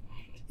community.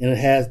 And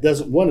it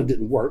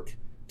didn't work.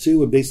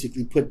 Two, it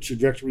basically put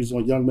trajectories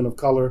on young men of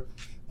color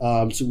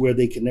to where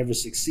they can never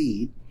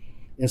succeed.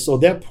 And so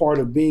that part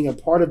of being a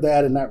part of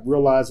that and not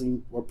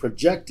realizing or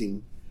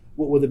projecting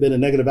what would have been the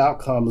negative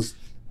outcomes,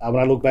 when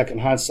I look back in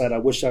hindsight, I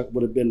wish I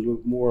would have been a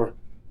little more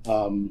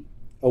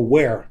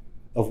aware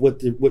of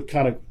what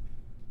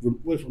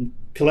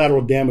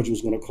collateral damage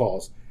was going to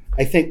cause.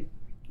 I think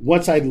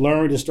once I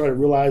learned and started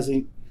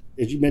realizing,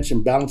 as you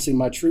mentioned, balancing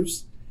my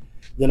truths,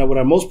 then what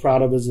I'm most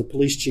proud of as a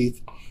police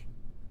chief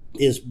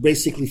is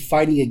basically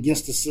fighting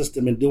against the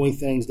system and doing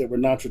things that were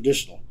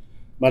non-traditional.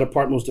 My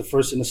department was the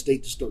first in the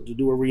state to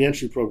do a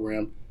reentry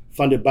program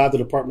funded by the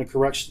Department of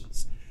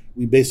Corrections.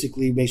 We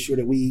basically made sure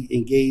that we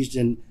engaged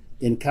in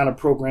kind of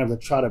programs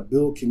that try to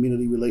build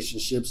community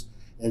relationships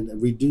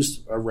and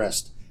reduce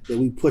arrest, that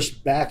we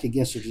pushed back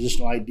against the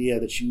traditional idea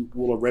that you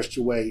will arrest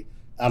your way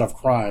out of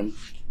crime,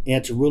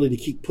 and to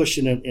keep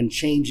pushing and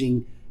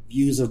changing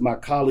views of my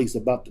colleagues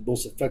about the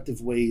most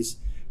effective ways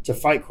to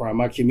fight crime.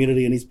 My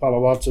community in East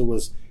Palo Alto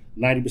was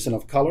 90%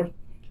 of color.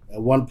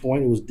 At one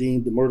point, it was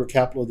deemed the murder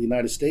capital of the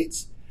United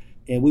States.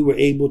 And we were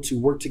able to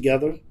work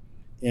together,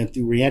 and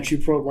through reentry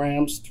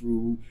programs,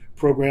 through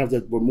programs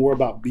that were more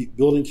about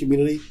building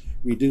community,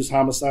 reduce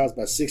homicides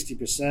by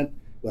 60%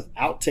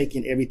 without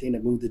taking everything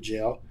that moved to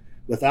jail,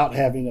 without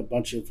having a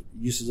bunch of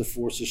uses of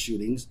force or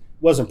shootings. It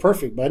wasn't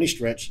perfect by any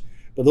stretch,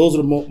 but those are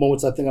the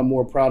moments I think I'm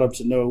more proud of,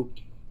 to know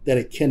that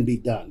it can be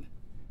done.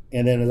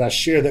 And then as I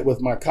share that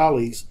with my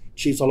colleagues,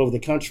 chiefs all over the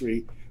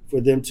country,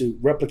 for them to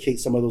replicate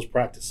some of those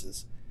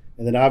practices.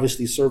 And then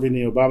obviously serving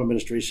the Obama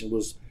administration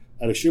was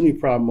an extremely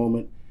proud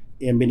moment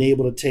in being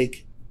able to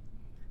take,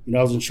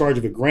 I was in charge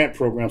of a grant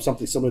program,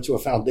 something similar to a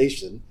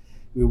foundation,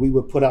 where we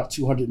would put out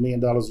 $200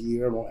 million a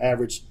year and on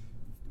average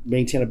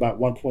maintain about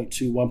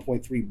 $1.2,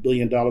 $1.3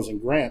 billion in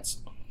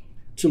grants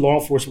to law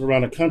enforcement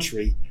around the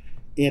country,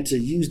 and to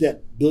use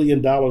that $1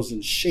 billion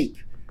and shape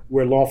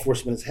where law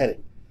enforcement is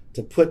heading,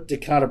 to put the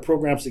kind of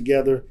programs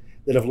together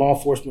that if law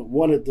enforcement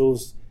wanted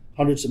those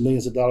hundreds of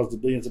millions of dollars to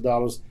billions of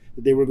dollars,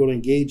 that they were going to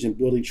engage in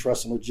building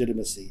trust and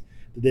legitimacy,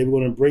 that they were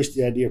going to embrace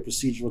the idea of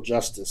procedural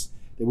justice,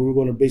 that we were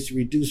going to basically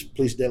reduce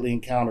police deadly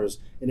encounters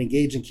and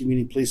engage in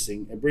community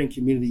policing and bring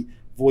community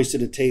voice to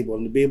the table.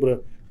 And to be able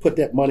to put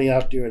that money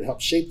out there and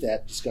help shape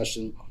that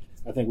discussion,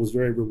 I think was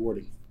very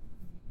rewarding.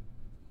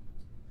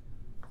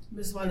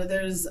 Ms. Wanda,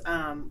 there's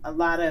a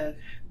lot of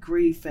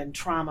grief and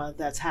trauma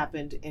that's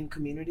happened in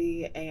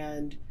community,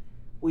 and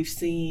we've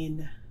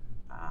seen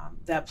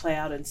that play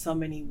out in so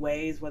many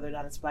ways, whether or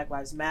not it's Black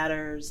Lives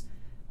Matters,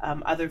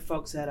 other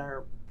folks that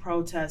are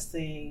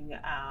protesting,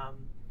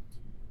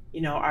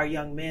 our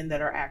young men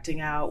that are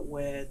acting out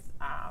with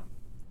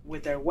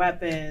their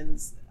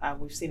weapons.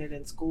 We've seen it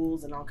in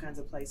schools and all kinds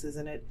of places,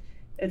 and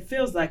it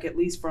feels like, at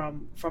least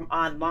from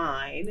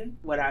online,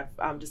 what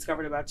I've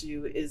discovered about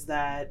you is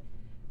that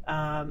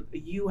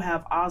you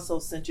have also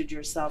centered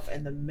yourself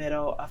in the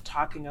middle of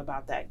talking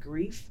about that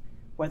grief,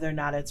 whether or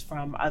not it's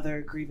from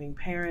other grieving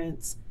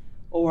parents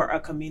or a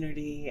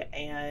community,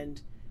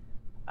 and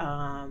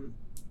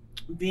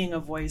being a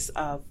voice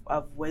of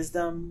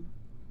wisdom,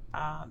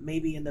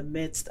 maybe in the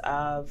midst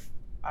of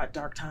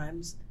dark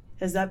times.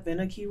 Has that been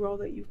a key role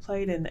that you've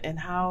played, and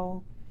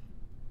how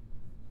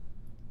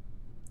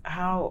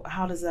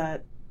does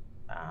that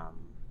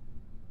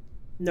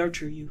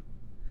nurture you?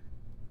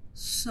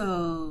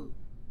 So,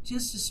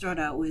 just to start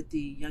out with the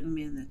young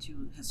men that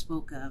you have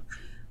spoke of,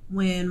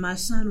 when my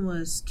son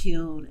was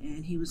killed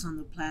and he was on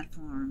the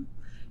platform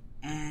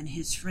and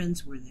his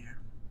friends were there,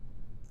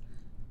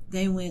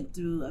 they went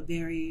through a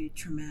very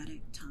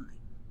traumatic time.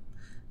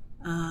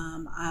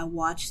 I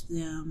watched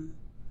them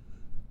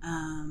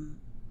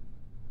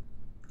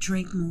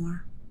drink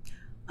more.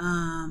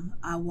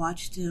 I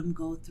watched them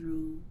go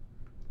through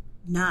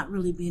not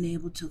really being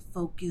able to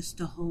focus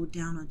to hold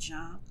down a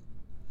job.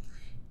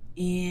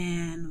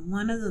 And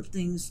one of the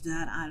things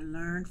that I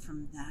learned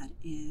from that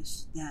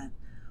is that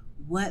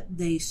what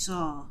they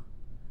saw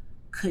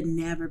could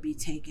never be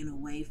taken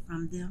away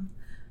from them.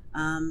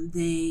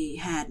 They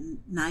had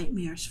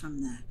nightmares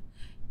from that.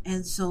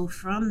 And so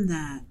from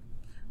that,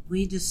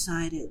 we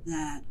decided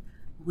that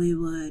we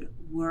would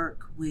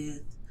work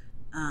with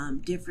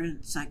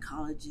different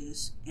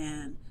psychologists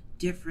and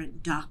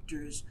different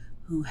doctors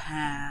who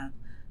have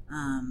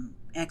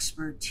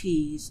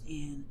expertise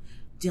in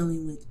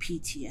dealing with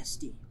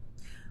PTSD.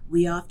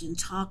 We often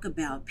talk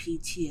about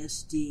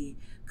PTSD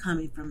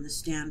coming from the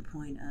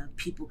standpoint of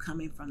people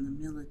coming from the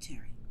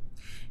military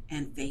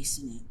and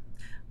facing it.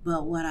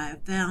 But what I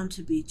have found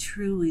to be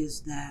true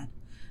is that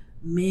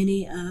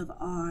many of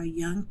our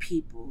young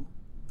people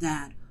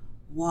that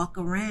walk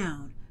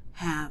around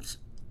have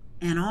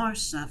and are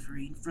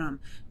suffering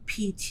from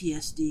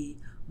PTSD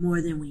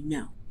more than we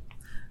know.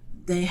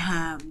 They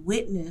have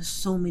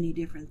witnessed so many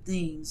different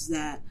things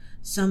that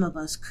some of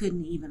us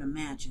couldn't even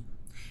imagine.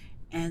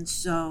 And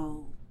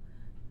so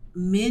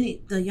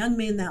the young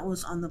men that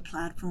was on the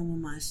platform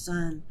when my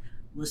son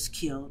was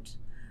killed,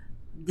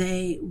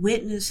 they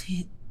witnessed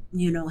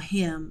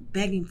him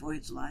begging for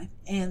his life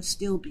and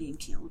still being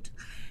killed.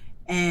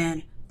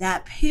 And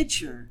that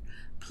picture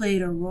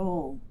played a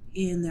role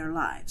in their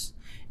lives.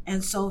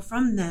 And so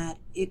from that,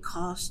 it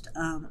caused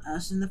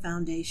us in the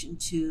foundation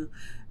to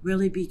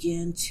really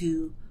begin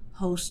to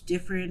host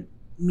different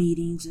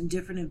meetings and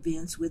different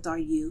events with our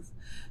youth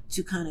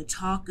to kind of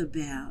talk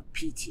about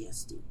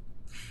PTSD.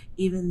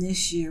 Even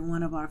this year,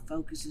 one of our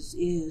focuses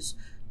is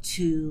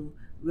to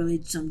really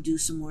do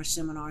some more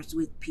seminars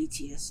with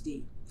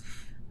PTSD,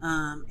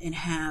 and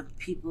have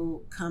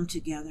people come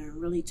together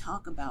and really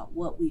talk about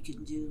what we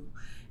can do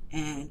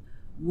and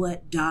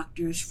what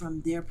doctors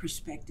from their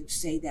perspective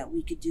say that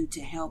we could do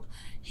to help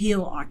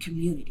heal our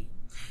community.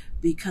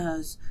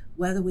 Because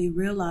whether we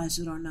realize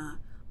it or not,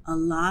 a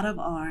lot of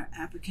our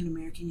African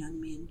American young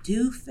men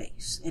do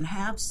face and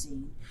have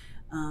seen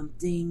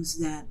things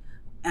that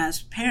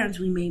as parents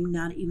we may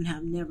not even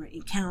have never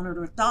encountered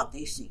or thought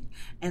they've seen.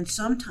 And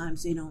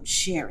sometimes they don't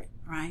share it,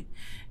 right?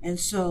 And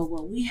so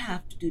what we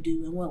have to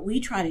do and what we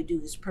try to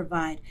do is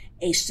provide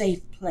a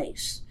safe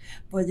place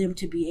for them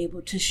to be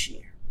able to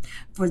share,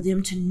 for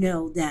them to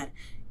know that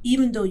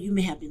even though you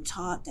may have been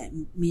taught that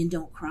men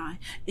don't cry,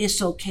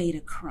 it's okay to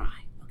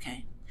cry,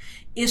 okay?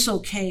 It's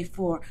okay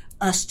for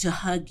us to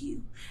hug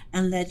you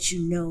and let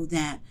you know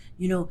that,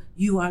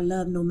 you are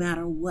loved no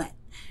matter what.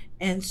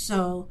 And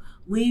so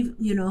we've,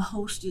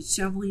 hosted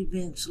several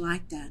events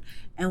like that,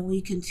 and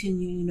we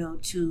continue,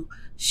 to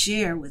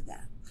share with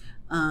that.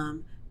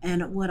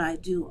 And what I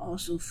do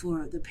also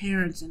for the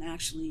parents, and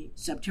actually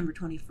September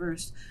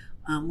 21st,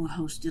 we're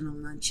hosting a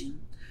luncheon.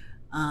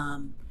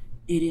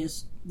 It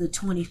is the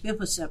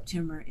 25th of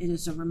September. It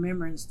is a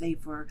remembrance day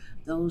for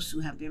those who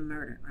have been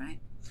murdered,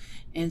 right?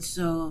 And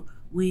so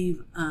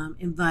we've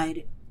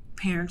invited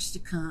parents to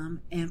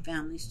come and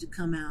families to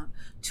come out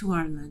to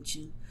our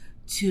luncheon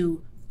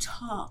to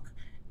talk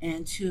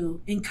and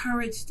to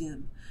encourage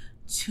them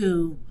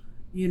to,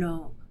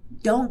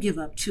 don't give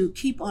up, to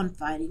keep on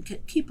fighting,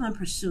 keep on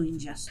pursuing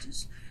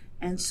justice.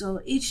 And so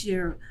each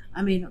year,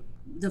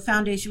 the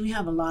foundation, we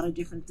have a lot of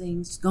different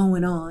things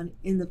going on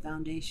in the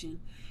foundation.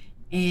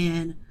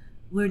 And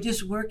we're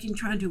just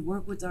trying to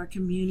work with our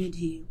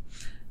community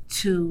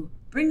to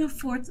bring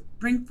forth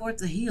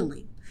the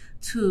healing,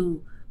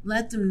 to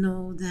let them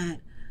know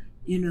that,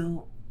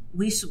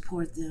 we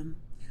support them,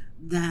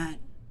 that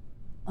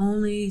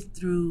only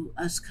through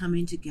us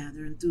coming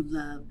together and through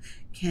love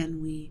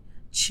can we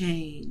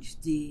change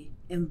the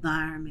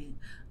environment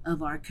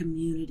of our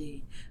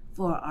community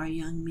for our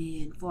young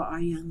men, for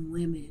our young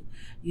women,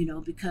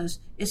 because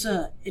it's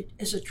a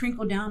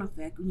trickle down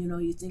effect.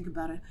 You think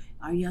about it,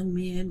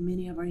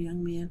 many of our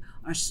young men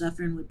are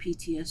suffering with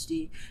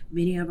PTSD.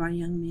 Many of our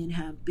young men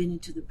have been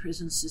into the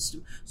prison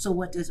system. So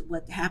what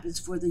happens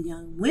for the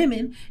young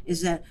women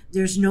is that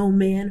there's no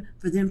man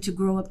for them to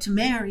grow up to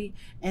marry.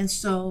 And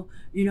so,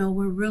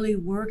 we're really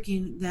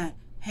working that,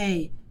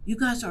 hey, you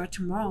guys are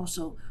tomorrow.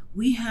 So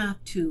we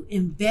have to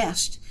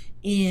invest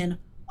in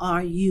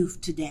our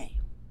youth today.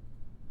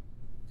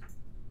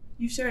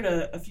 You shared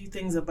a few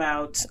things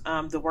about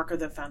the work of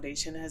the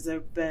foundation.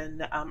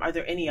 Are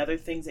there any other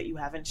things that you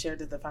haven't shared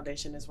that the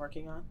foundation is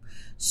working on?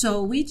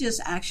 So we just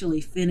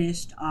actually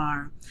finished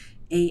our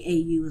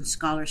AAU and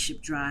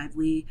scholarship drive.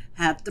 We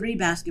have 3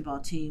 basketball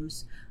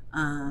teams.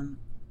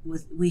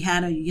 We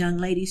had a young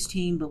ladies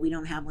team, but we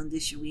don't have one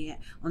this year. We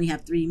only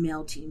have 3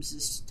 male teams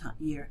this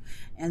year.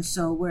 And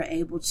so we're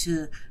able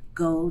to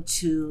go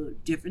to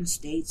different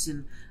states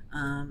and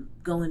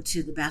go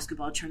into the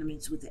basketball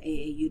tournaments with the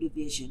AAU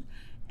division.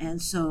 And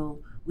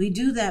so we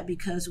do that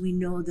because we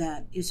know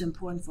that it's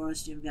important for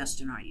us to invest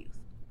in our youth.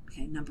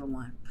 Okay, number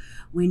one.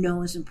 We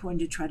know it's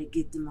important to try to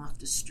get them off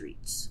the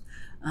streets.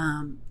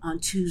 On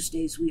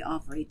Tuesdays, we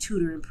offer a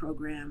tutoring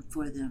program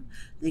for them.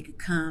 They could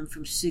come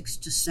from 6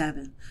 to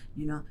 7.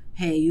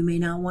 Hey, you may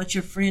not want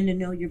your friend to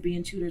know you're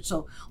being tutored.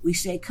 So we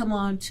say, come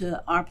on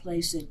to our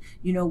place and,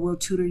 we'll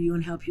tutor you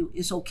and help you.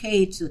 It's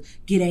okay to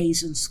get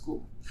A's in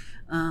school.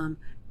 And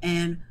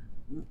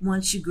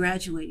once you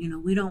graduate,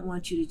 we don't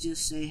want you to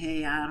just say,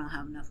 hey, I don't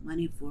have enough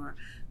money for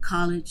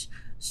college.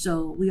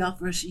 So we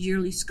offer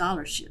yearly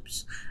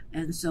scholarships.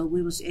 And so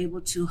we was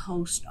able to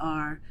host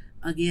our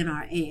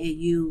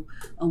AAU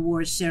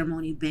awards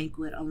ceremony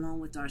banquet along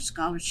with our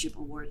scholarship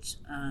awards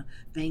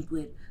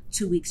banquet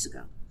 2 weeks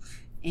ago.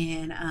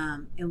 And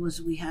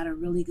we had a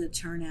really good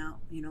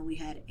turnout. We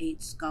had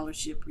 8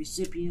 scholarship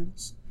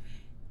recipients,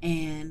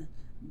 and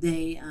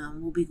they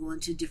will be going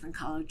to different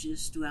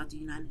colleges throughout the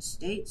United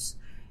States.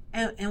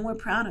 And we're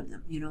proud of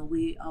them.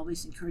 We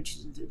always encourage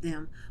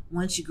them,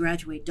 once you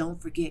graduate, don't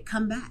forget,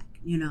 come back,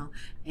 and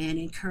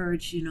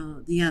encourage,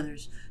 the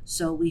others.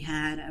 So we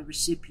had a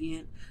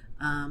recipient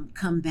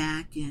come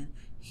back, and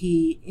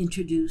he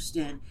introduced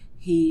and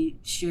he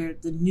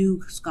shared the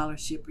new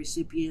scholarship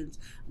recipients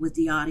with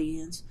the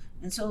audience.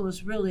 And so it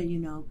was really,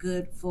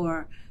 good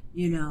for,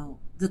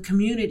 the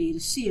community to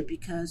see it,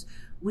 because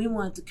we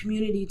want the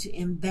community to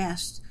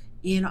invest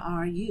in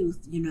our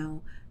youth,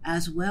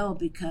 as well,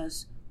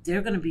 because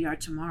they're going to be our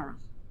tomorrow.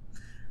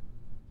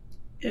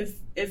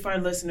 If our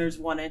listeners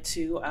wanted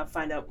to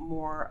find out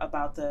more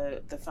about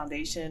the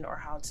foundation or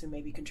how to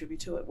maybe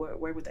contribute to it,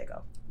 where would they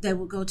go? They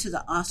will go to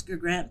the Oscar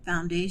Grant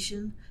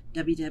Foundation,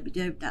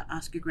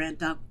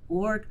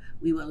 www.oscargrant.org.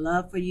 We would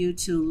love for you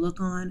to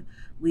look on.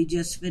 We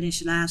just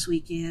finished last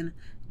weekend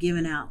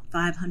giving out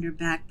 500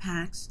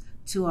 backpacks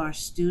to our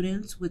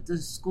students with the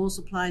school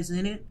supplies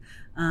in it.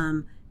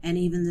 And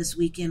even this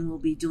weekend we'll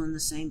be doing the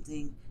same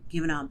thing,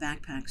 giving out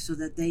backpacks so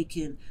that they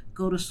can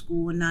go to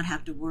school and not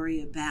have to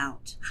worry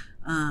about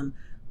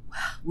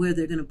where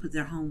they're going to put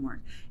their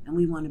homework. And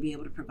we want to be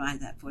able to provide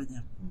that for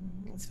them.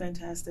 That's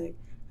fantastic.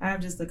 I have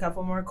just a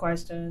couple more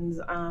questions.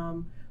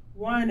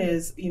 One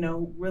is,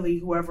 really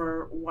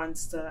whoever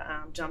wants to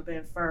jump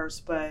in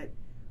first, but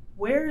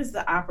where is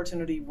the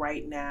opportunity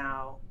right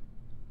now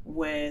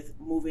with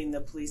moving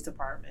the police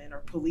department or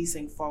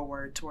policing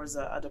forward towards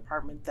a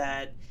department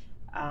that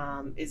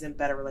is in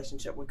better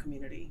relationship with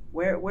community?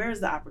 Where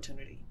is the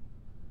opportunity?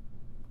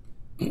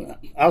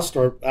 I'll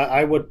start.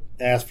 I would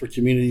ask for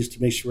communities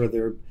to make sure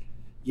they're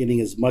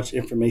getting as much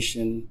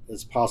information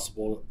as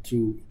possible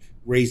to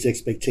raise the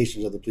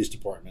expectations of the police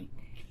department.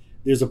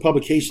 There's a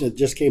publication that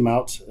just came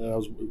out. I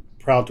was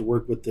proud to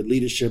work with the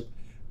Leadership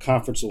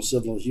Conference on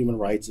Civil and Human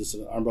Rights. It's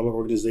an umbrella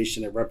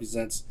organization that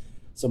represents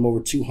some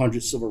over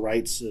 200 civil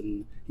rights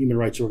and human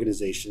rights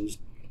organizations.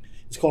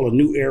 It's called A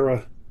New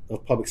Era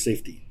of Public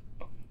Safety.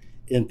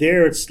 And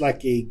there it's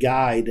like a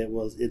guide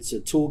it's a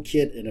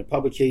toolkit and a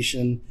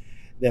publication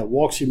that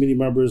walks community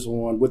members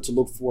on what to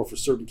look for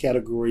certain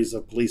categories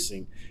of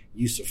policing,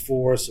 use of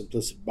force,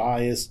 implicit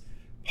bias,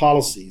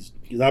 policies.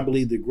 Because I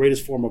believe the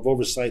greatest form of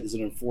oversight is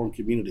an informed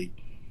community.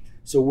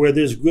 So where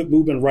there's good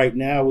movement right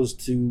now is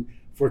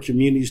for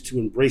communities to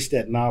embrace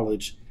that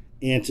knowledge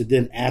and to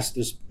then ask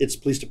its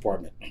police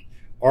department,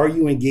 are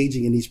you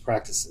engaging in these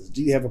practices?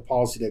 Do you have a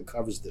policy that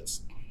covers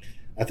this?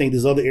 I think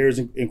there's other areas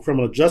in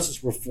criminal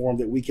justice reform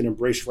that we can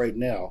embrace right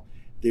now.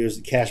 There's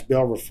the cash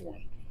bail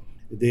reform.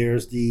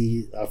 There's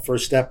the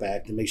First Step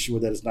Act to make sure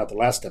that it's not the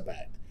Last Step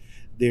Act.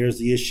 There's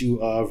the issue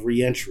of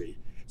reentry.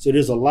 So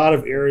there's a lot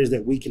of areas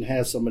that we can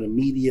have some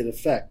immediate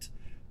effect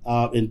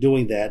in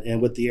doing that.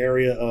 And with the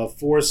area of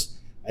force,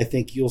 I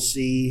think you'll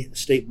see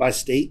state by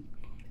state,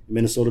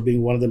 Minnesota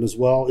being one of them as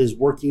well, is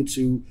working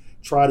to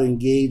try to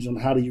engage on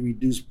how do you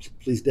reduce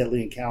police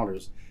deadly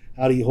encounters?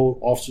 How do you hold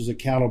officers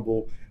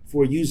accountable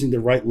for using the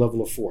right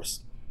level of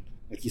force?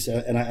 Like you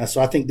said, and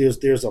so I think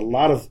there's a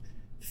lot of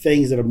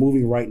things that are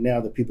moving right now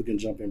that people can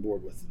jump on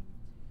board with.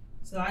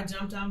 So I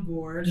jumped on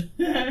board.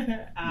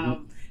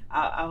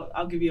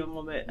 I'll give you a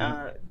moment,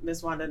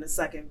 Ms. Wanda, in a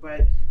second.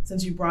 But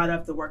since you brought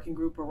up the working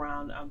group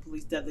around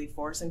police deadly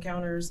force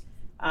encounters,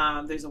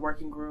 there's a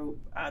working group.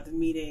 The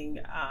meeting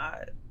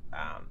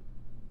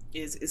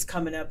is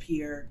coming up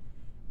here,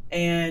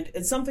 and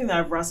it's something that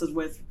I've wrestled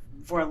with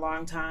for a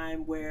long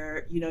time.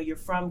 Where you're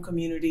from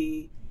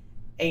community,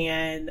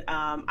 and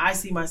I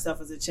see myself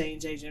as a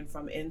change agent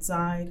from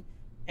inside,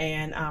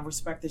 and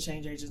respect the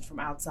change agents from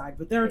outside.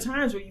 But there are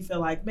times where you feel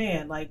like,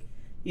 man,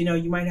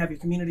 you might have your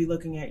community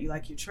looking at you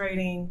like you're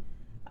trading,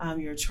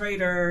 you're a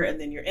traitor,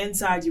 and then you're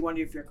inside, you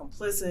wonder if you're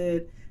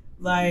complicit.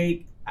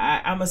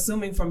 I'm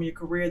assuming from your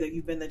career that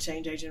you've been the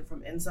change agent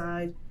from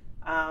inside.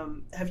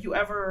 Have you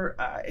ever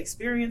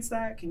experienced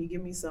that? Can you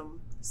give me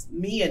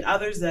me and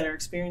others that are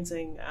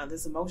experiencing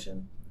this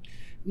emotion?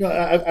 No,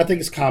 I think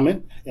it's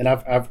common, and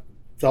I've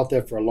felt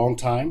that for a long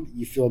time.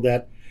 You feel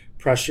that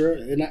pressure,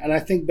 and I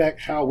think back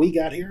how we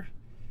got here.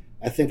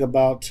 I think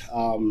about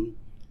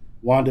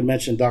Wanda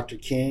mentioned Dr.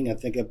 King. I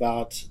think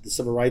about the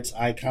civil rights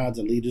icons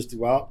and leaders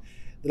throughout.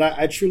 That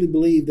I truly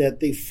believe that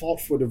they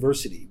fought for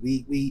diversity.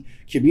 We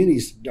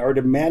communities are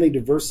demanding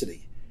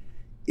diversity.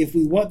 If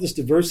we want this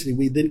diversity,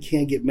 we then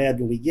can't get mad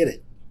when we get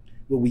it.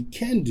 What we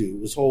can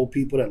do is hold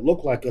people that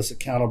look like us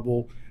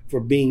accountable for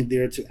being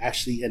there to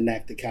actually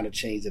enact the kind of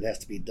change that has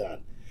to be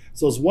done.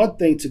 So it's one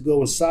thing to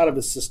go inside of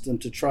a system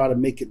to try to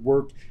make it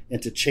work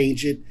and to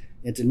change it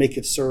and to make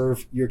it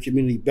serve your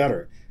community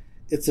better.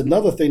 It's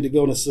another thing to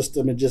go in a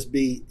system and just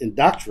be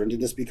indoctrined and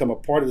just become a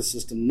part of the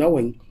system,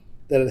 knowing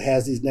that it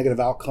has these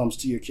negative outcomes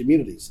to your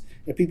communities.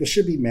 And people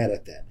should be mad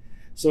at that.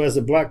 So as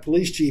a Black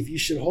police chief, you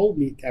should hold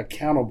me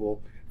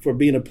accountable for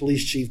being a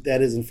police chief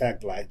that is in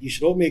fact Black. You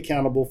should hold me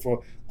accountable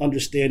for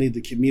understanding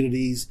the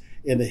communities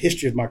and the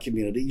history of my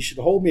community. You should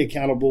hold me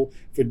accountable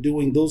for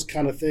doing those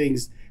kind of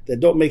things that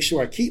don't make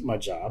sure I keep my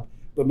job,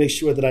 but make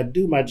sure that I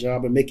do my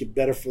job and make it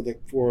better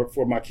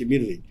for my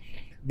community.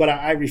 But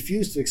I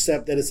refuse to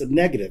accept that it's a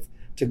negative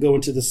to go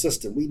into the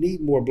system. We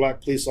need more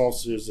Black police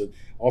officers and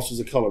officers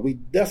of color. We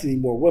definitely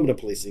need more women in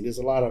policing. There's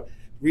a lot of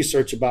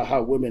research about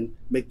how women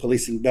make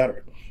policing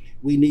better.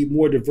 We need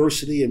more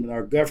diversity in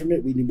our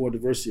government. We need more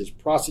diversity as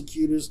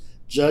prosecutors,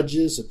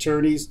 judges,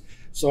 attorneys.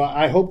 So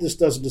I hope this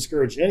doesn't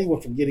discourage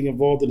anyone from getting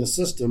involved in the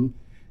system.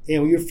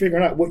 And when you're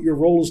figuring out what your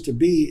role is to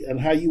be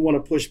and how you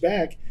want to push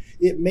back,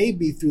 it may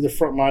be through the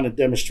front line of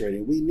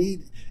demonstrating. We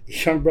need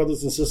young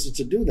brothers and sisters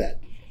to do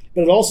that.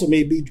 But it also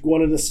may be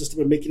going in the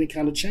system and making a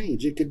kind of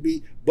change. It could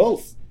be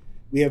both.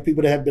 We have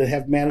people that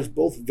have managed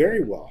both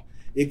very well.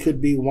 It could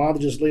be Wanda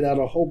just laid out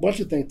a whole bunch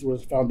of things through a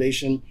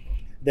foundation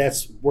that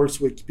works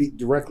with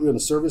directly on the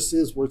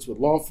services, works with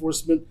law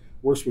enforcement,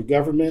 works with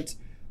government.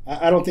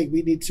 I don't think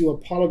we need to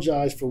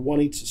apologize for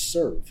wanting to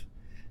serve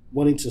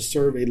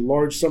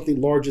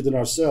something larger than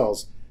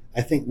ourselves.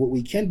 I think what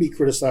we can be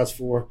criticized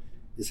for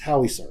is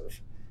how we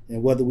serve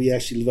and whether we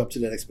actually live up to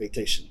that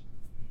expectation.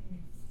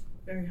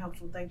 Very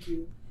helpful. Thank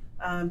you.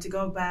 To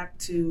go back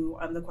to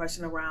the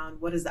question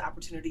around what is the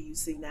opportunity you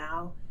see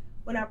now?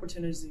 What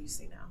opportunities do you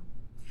see now?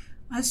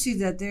 I see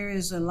that there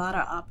is a lot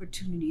of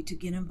opportunity to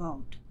get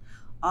involved.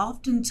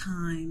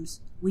 Oftentimes,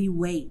 we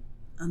wait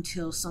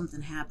until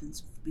something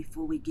happens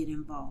before we get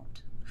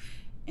involved.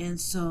 And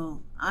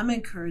so I'm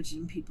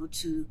encouraging people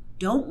to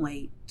don't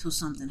wait till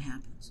something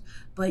happens,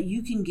 but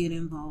you can get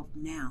involved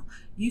now.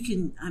 You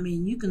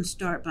can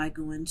start by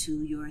going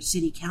to your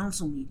city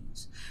council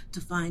meetings to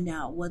find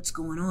out what's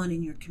going on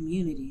in your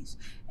communities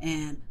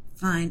and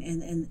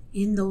and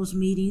in those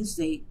meetings,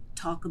 they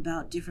talk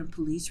about different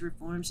police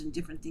reforms and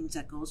different things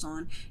that goes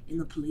on in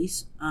the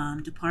police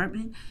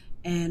department.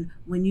 And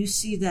when you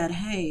see that,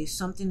 hey,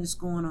 something is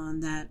going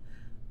on that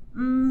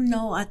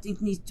no, I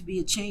think needs to be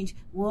a change.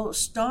 Well,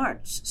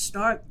 start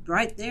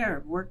right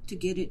there. Work to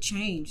get it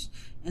changed.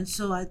 And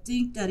so I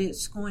think that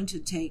it's going to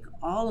take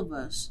all of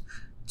us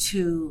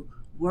to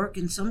work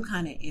in some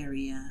kind of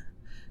area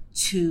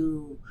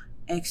to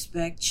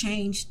expect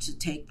change to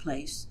take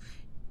place.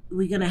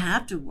 we're going to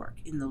have to work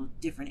in those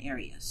different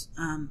areas.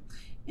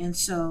 And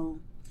so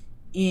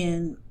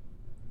in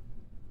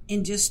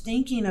just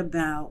thinking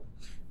about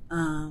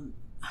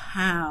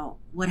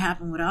what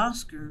happened with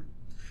Oscar,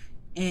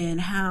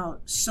 and how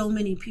so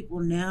many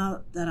people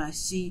now that I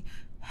see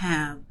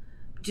have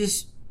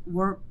just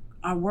are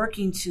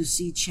working to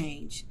see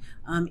change.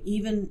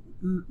 Even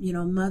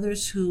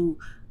mothers who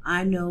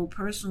I know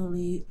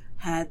personally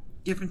had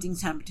different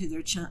things happen to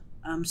their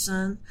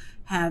son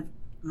have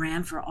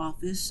ran for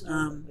office.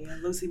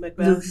 Lucy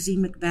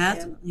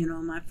McBath. Yeah.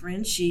 My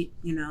friend, she,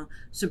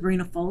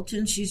 Sabrina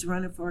Fulton, she's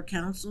running for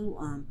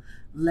council.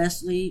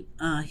 Leslie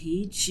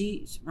Heed,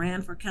 she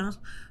ran for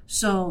council.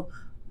 So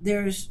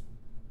there's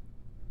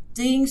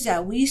things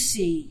that we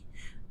see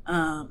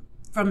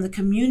from the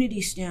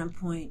community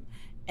standpoint,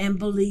 and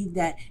believe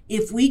that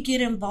if we get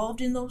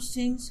involved in those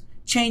things,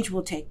 change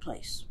will take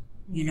place.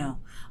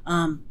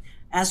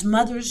 As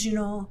mothers,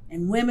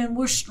 and women,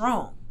 we're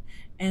strong.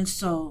 And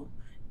so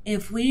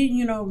if we,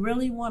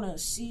 really want to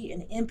see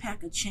an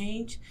impact of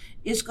change,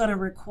 it's going to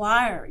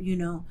require,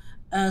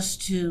 us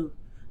to,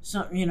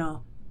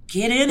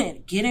 get in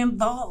it, get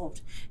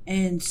involved,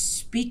 and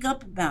speak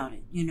up about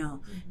it,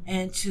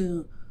 and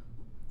to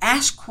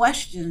ask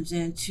questions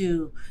and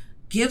to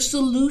give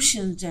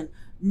solutions, and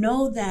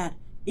know that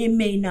it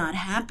may not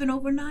happen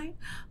overnight,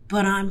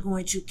 but I'm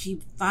going to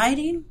keep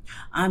fighting.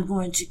 I'm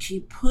going to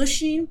keep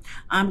pushing.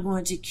 I'm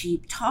going to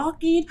keep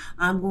talking.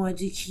 I'm going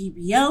to keep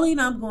yelling.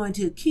 I'm going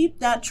to keep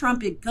that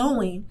trumpet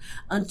going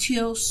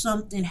until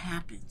something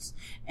happens.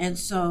 And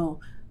so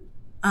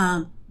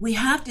we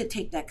have to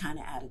take that kind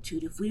of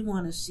attitude if we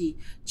want to see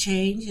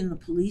change in the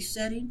police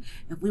setting,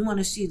 if we want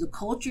to see the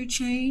culture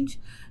change.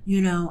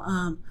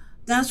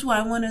 That's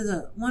why one of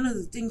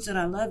the things that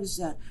I love is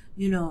that,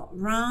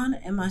 Ron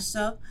and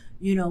myself,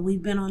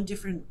 we've been on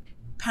different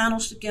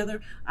panels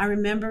together. I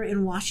remember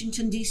in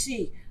Washington,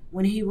 D.C.,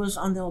 when he was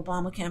on the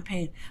Obama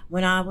campaign,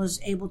 when I was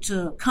able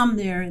to come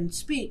there and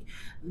speak,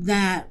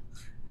 that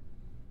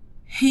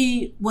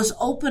he was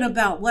open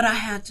about what I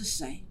had to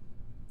say.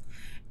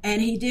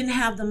 And he didn't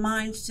have the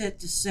mindset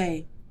to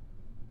say,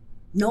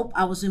 nope,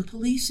 I was in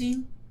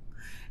policing,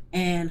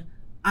 and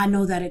I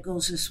know that it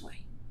goes this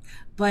way.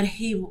 But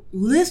he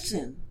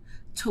listened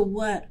to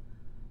what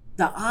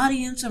the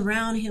audience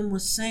around him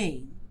was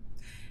saying.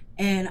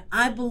 And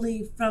I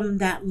believe from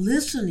that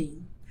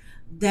listening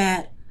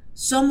that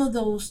some of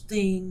those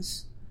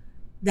things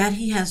that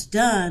he has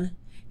done,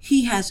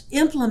 he has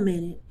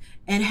implemented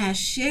and has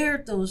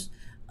shared those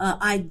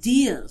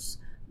ideas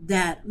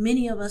that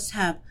many of us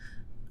have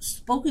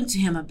spoken to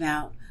him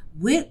about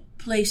with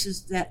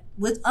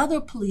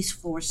other police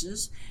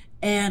forces.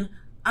 And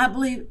I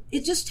believe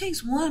it just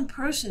takes one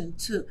person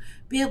to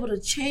be able to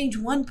change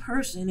one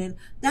person, and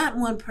that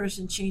one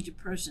person change a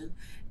person.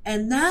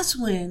 And that's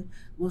when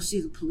we'll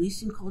see the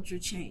policing culture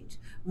change,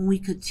 when we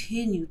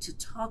continue to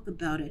talk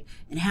about it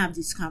and have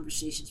these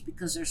conversations,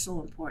 because they're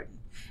so important.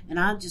 And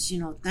I just,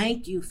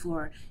 thank you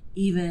for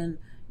even,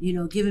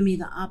 giving me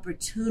the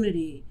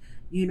opportunity,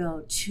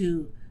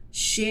 to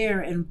share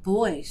and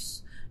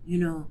voice,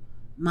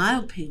 my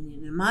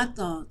opinion and my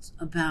thoughts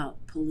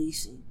about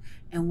policing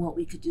and what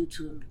we could do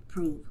to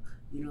improve,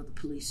 the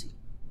policing.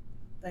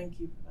 Thank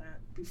you for that.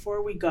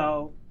 Before we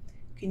go,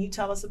 can you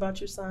tell us about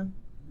your son?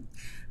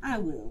 I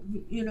will.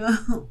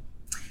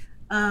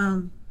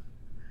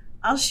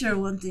 I'll share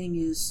one thing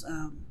is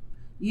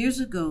years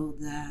ago,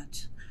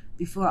 that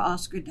before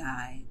Oscar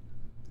died,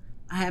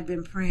 I had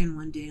been praying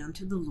one day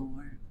unto the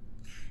Lord,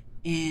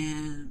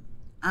 and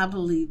I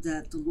believe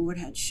that the Lord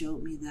had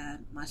showed me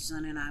that my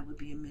son and I would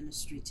be in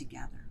ministry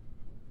together.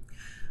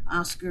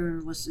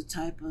 Oscar was the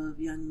type of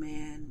young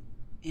man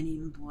and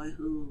even boy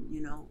who,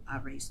 I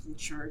raised in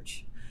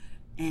church,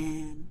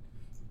 and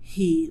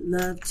he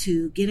loved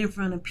to get in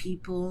front of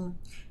people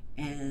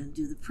and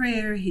do the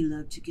prayer. He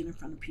loved to get in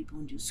front of people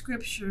and do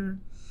scripture.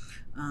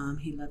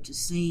 He loved to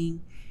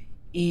sing.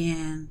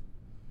 And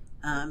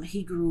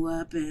he grew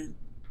up and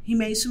he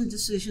made some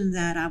decisions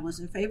that I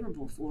wasn't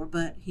favorable for,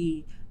 but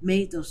he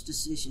made those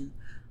decisions.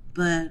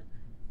 But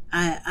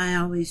I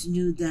always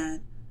knew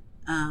that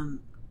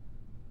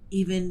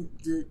even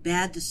the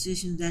bad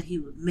decisions that he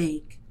would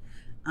make,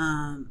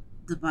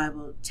 the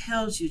Bible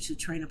tells you to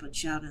train up a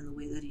child in the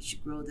way that he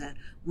should grow, that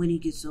when he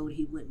gets old,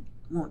 he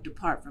won't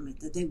depart from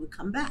it, that they would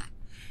come back.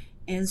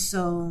 And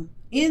so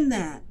in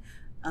that,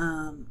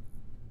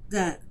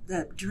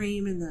 that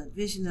dream and the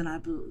vision that I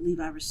believe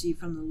I received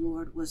from the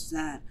Lord was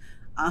that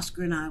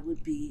Oscar and I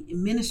would be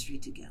in ministry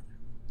together.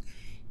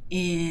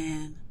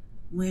 And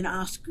when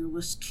Oscar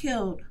was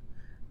killed,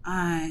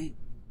 I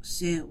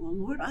said, well,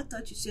 Lord, I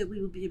thought you said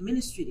we would be in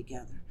ministry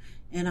together.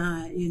 And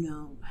I,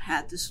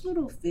 had this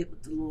little fit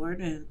with the Lord,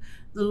 and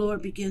the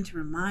Lord began to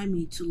remind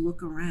me to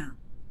look around.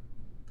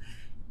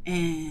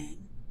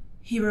 And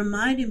he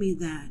reminded me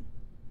that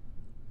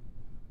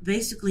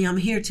basically I'm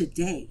here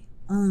today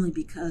only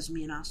because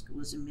me and Oscar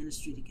was in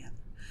ministry together.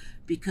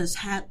 Because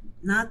had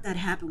not that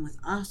happened with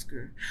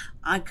Oscar,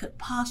 I could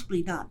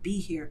possibly not be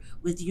here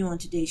with you on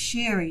today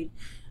sharing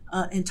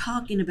and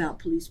talking about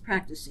police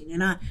practicing,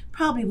 and I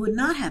probably would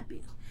not have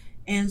been.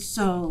 And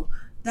so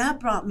that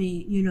brought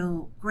me,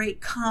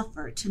 great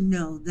comfort to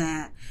know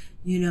that,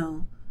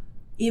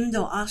 even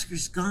though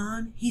Oscar's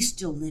gone, he's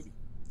still living.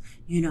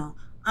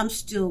 I'm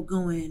still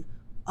going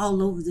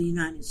all over the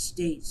United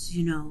States,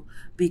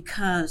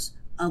 because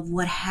of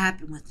what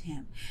happened with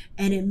him.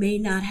 And it may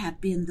not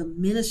have been the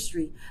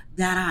ministry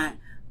that I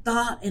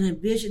thought and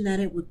envisioned that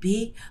it would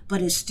be,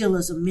 but it still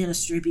is a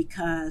ministry,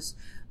 because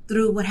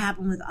through what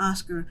happened with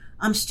Oscar,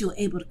 I'm still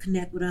able to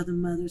connect with other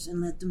mothers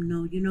and let them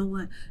know,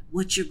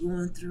 what you're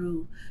going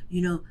through,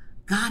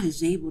 God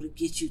is able to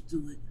get you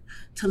through it,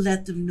 to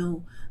let them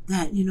know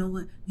that,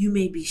 you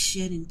may be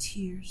shedding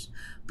tears,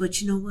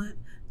 but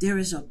there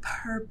is a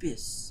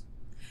purpose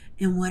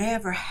in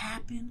whatever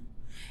happened,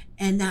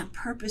 and that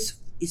purpose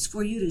is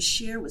for you to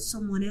share with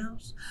someone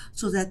else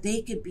so that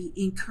they could be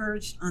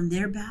encouraged on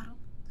their battle.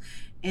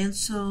 And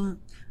so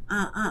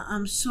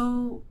I'm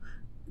so,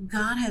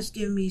 God has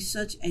given me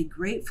such a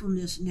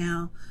gratefulness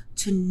now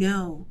to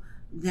know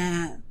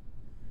that,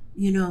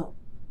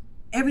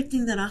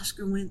 everything that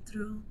Oscar went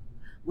through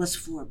was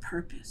for a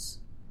purpose.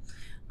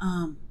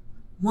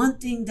 One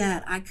thing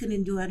that I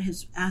couldn't do as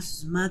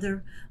his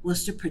mother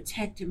was to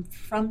protect him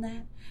from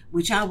that,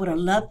 which I would have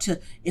loved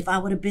to, if I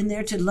would have been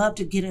there, to love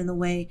to get in the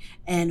way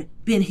and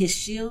been his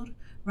shield,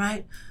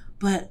 right?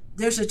 But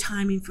there's a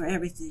timing for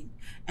everything.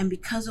 And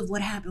because of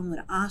what happened with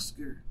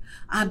Oscar,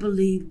 I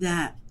believe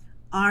that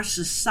our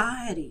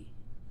society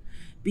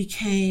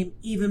became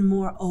even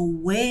more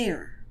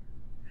aware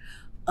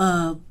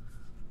of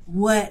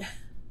what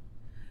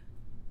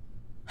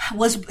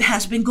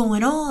has been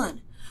going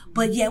on,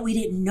 but yet we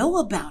didn't know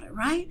about it,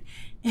 right?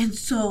 And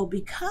so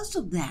because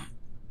of that,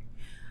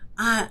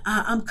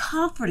 I'm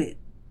comforted,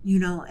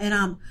 and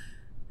I'm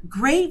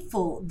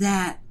grateful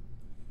that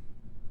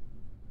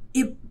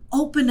it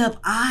opened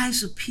up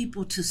eyes of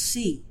people to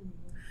see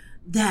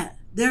that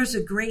there's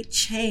a great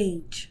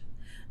change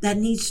that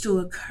needs to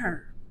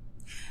occur,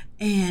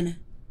 and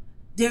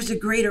there's a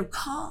greater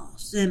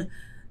cause, and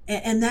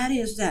that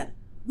is that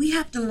we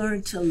have to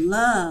learn to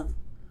love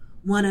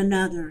one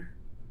another,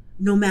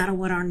 no matter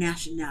what our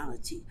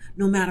nationality,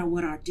 no matter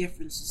what our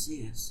differences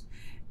is.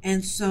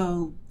 And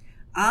so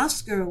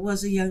Oscar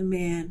was a young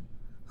man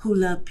who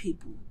loved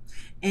people,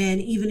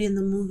 and even in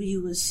the movie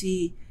you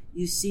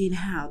seen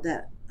how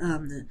that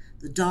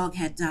the dog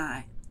had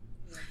died.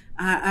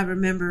 I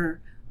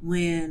remember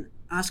when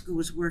Oscar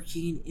was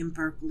working in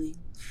Berkeley,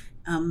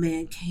 a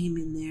man came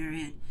in there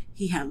and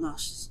he had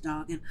lost his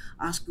dog, and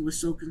Oscar was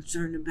so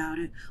concerned about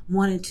it,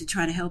 wanted to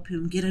try to help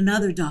him get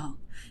another dog,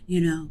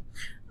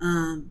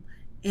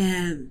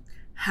 and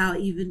how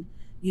even,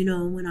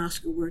 when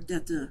Oscar worked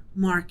at the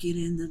market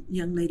and the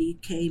young lady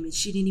came and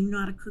she didn't even know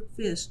how to cook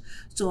fish.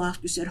 So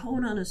Oscar said,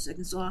 hold on a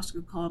second. So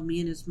Oscar called me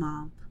and his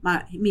mom,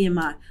 me and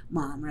my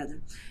mom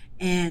rather.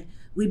 And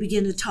we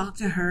began to talk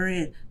to her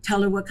and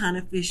tell her what kind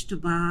of fish to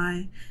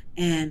buy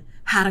and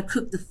how to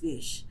cook the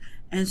fish.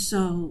 And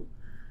so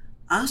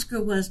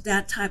Oscar was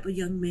that type of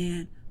young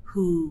man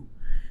who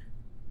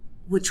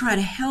would try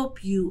to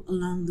help you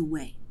along the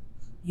way,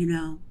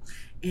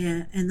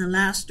 And the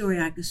last story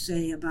I could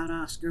say about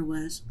Oscar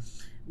was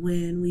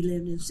when we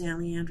lived in San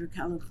Leandro,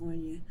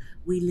 California.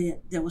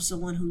 There was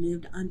someone who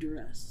lived under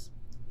us.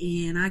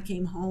 And I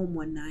came home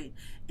one night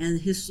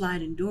and his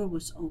sliding door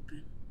was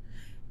open.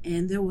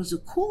 And there was a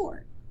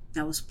cord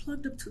that was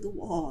plugged up to the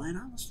wall. And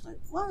I was like,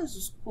 why is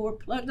this cord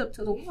plugged up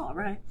to the wall,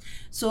 right?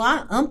 So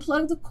I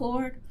unplugged the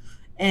cord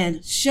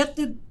and shut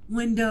the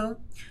window.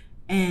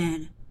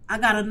 And I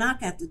got a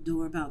knock at the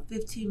door about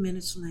 15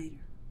 minutes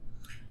later.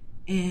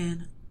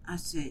 And I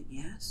said,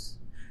 yes.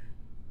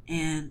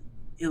 And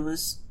it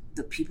was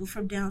the people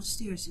from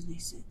downstairs. And they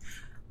said,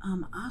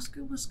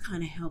 Oscar was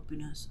kind of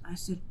helping us. I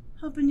said,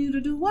 helping you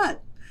to do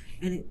what?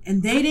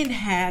 And they didn't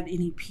have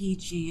any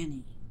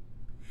PG&E.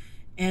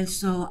 And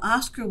so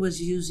Oscar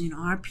was using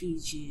our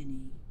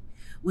PG&E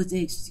with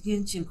the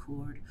extension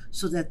cord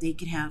so that they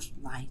could have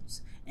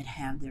lights and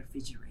have their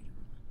refrigerator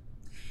on.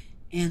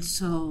 And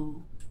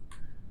so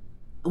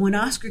when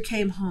Oscar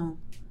came home,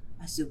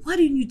 I said, why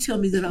didn't you tell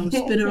me that I was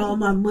spending all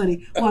my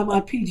money while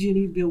my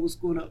PG&E bill was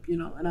going up,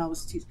 and I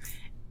was teasing.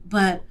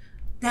 But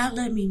that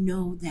let me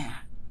know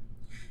that,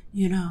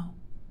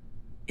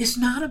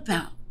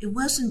 it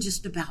wasn't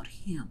just about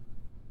him,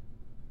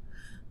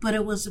 but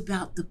it was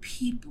about the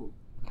people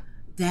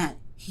that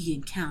he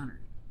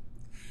encountered.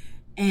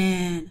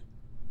 And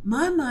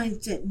my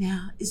mindset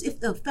now is if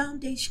the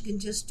foundation can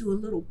just do a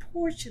little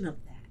portion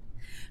of that,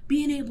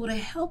 being able to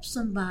help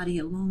somebody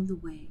along the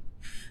way,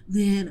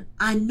 then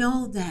I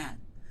know that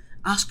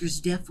Oscar's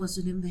death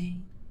wasn't in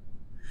vain.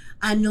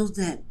 I know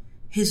that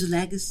his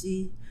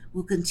legacy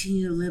will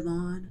continue to live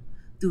on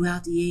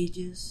throughout the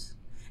ages.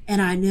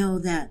 And I know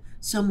that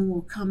someone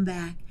will come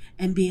back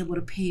and be able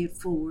to pay it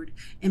forward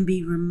and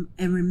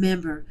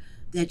remember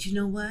that,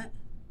 what?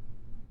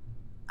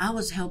 I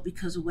was helped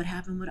because of what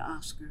happened with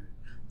Oscar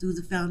through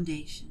the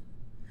foundation.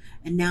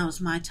 And now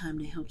it's my time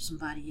to help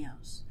somebody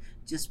else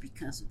just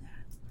because of that.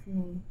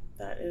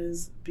 That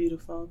is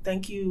beautiful.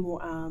 Thank you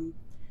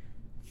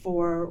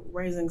for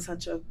raising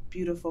such a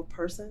beautiful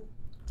person.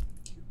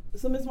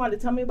 So, Ms. Wanda,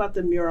 tell me about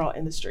the mural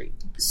in the street.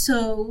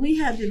 So we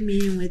have been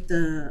meeting with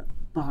the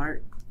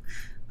BART,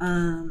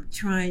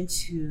 trying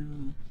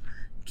to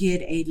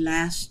get a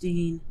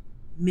lasting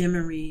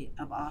memory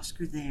of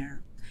Oscar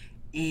there.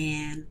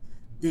 And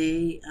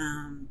they,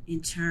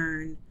 in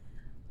turn,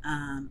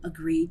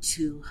 agreed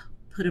to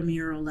put a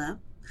mural up.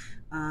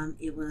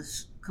 It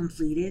was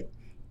completed.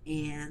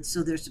 And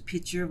so there's a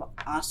picture of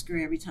Oscar.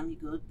 Every time you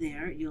go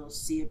there, you'll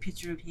see a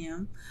picture of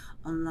him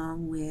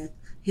along with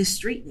his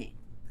street name.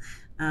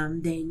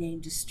 They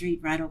named a street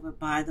right over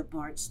by the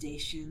BART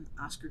station,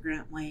 Oscar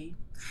Grant Way.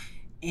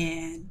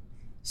 And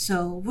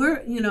so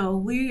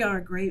we are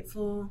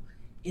grateful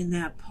in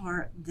that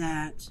part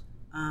that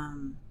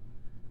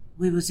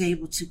we was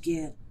able to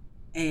get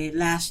a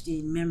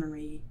lasting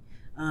memorandum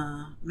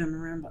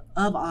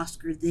of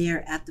Oscar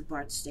there at the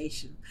BART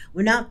station.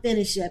 We're not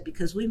finished yet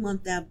because we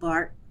want that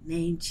BART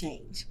name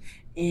change.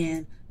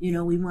 And,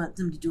 we want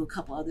them to do a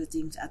couple other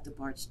things at the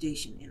BART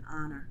station in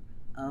honor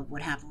of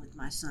what happened with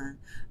my son.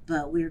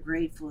 But we're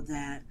grateful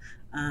that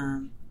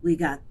we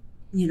got,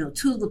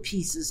 two of the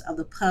pieces of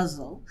the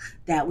puzzle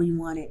that we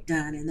wanted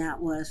done, and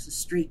that was the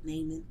street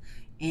naming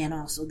and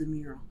also the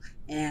mural.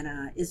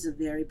 And it's a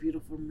very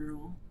beautiful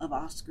mural of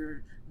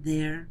Oscar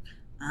there.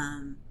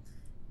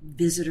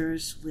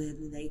 Visitors,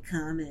 when they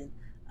come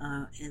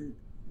and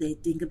they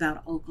think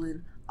about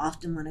Oakland,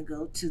 often want to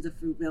go to the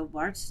Fruitvale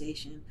BART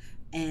station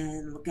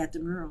and look at the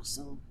mural.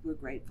 So we're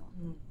grateful.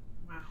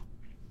 Wow.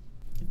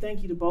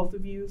 Thank you to both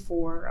of you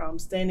for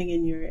standing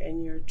in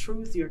your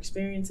truth, your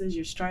experiences,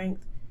 your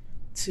strength,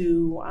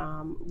 to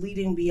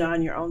leading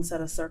beyond your own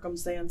set of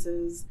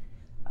circumstances.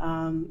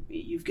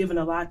 You've given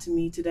a lot to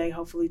me today,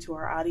 hopefully to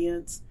our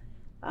audience.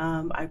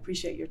 I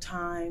appreciate your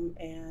time,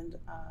 and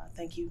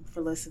thank you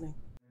for listening.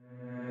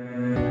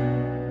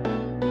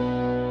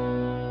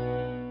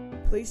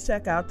 Please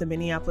check out the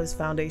Minneapolis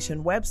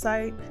Foundation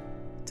website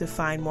to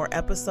find more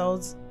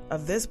episodes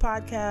of this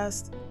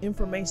podcast,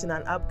 information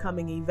on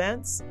upcoming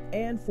events,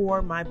 and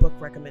for my book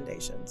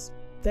recommendations.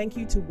 Thank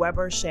you to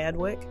Weber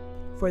Shandwick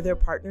for their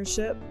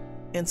partnership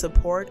and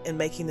support in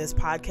making this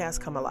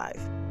podcast come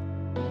alive.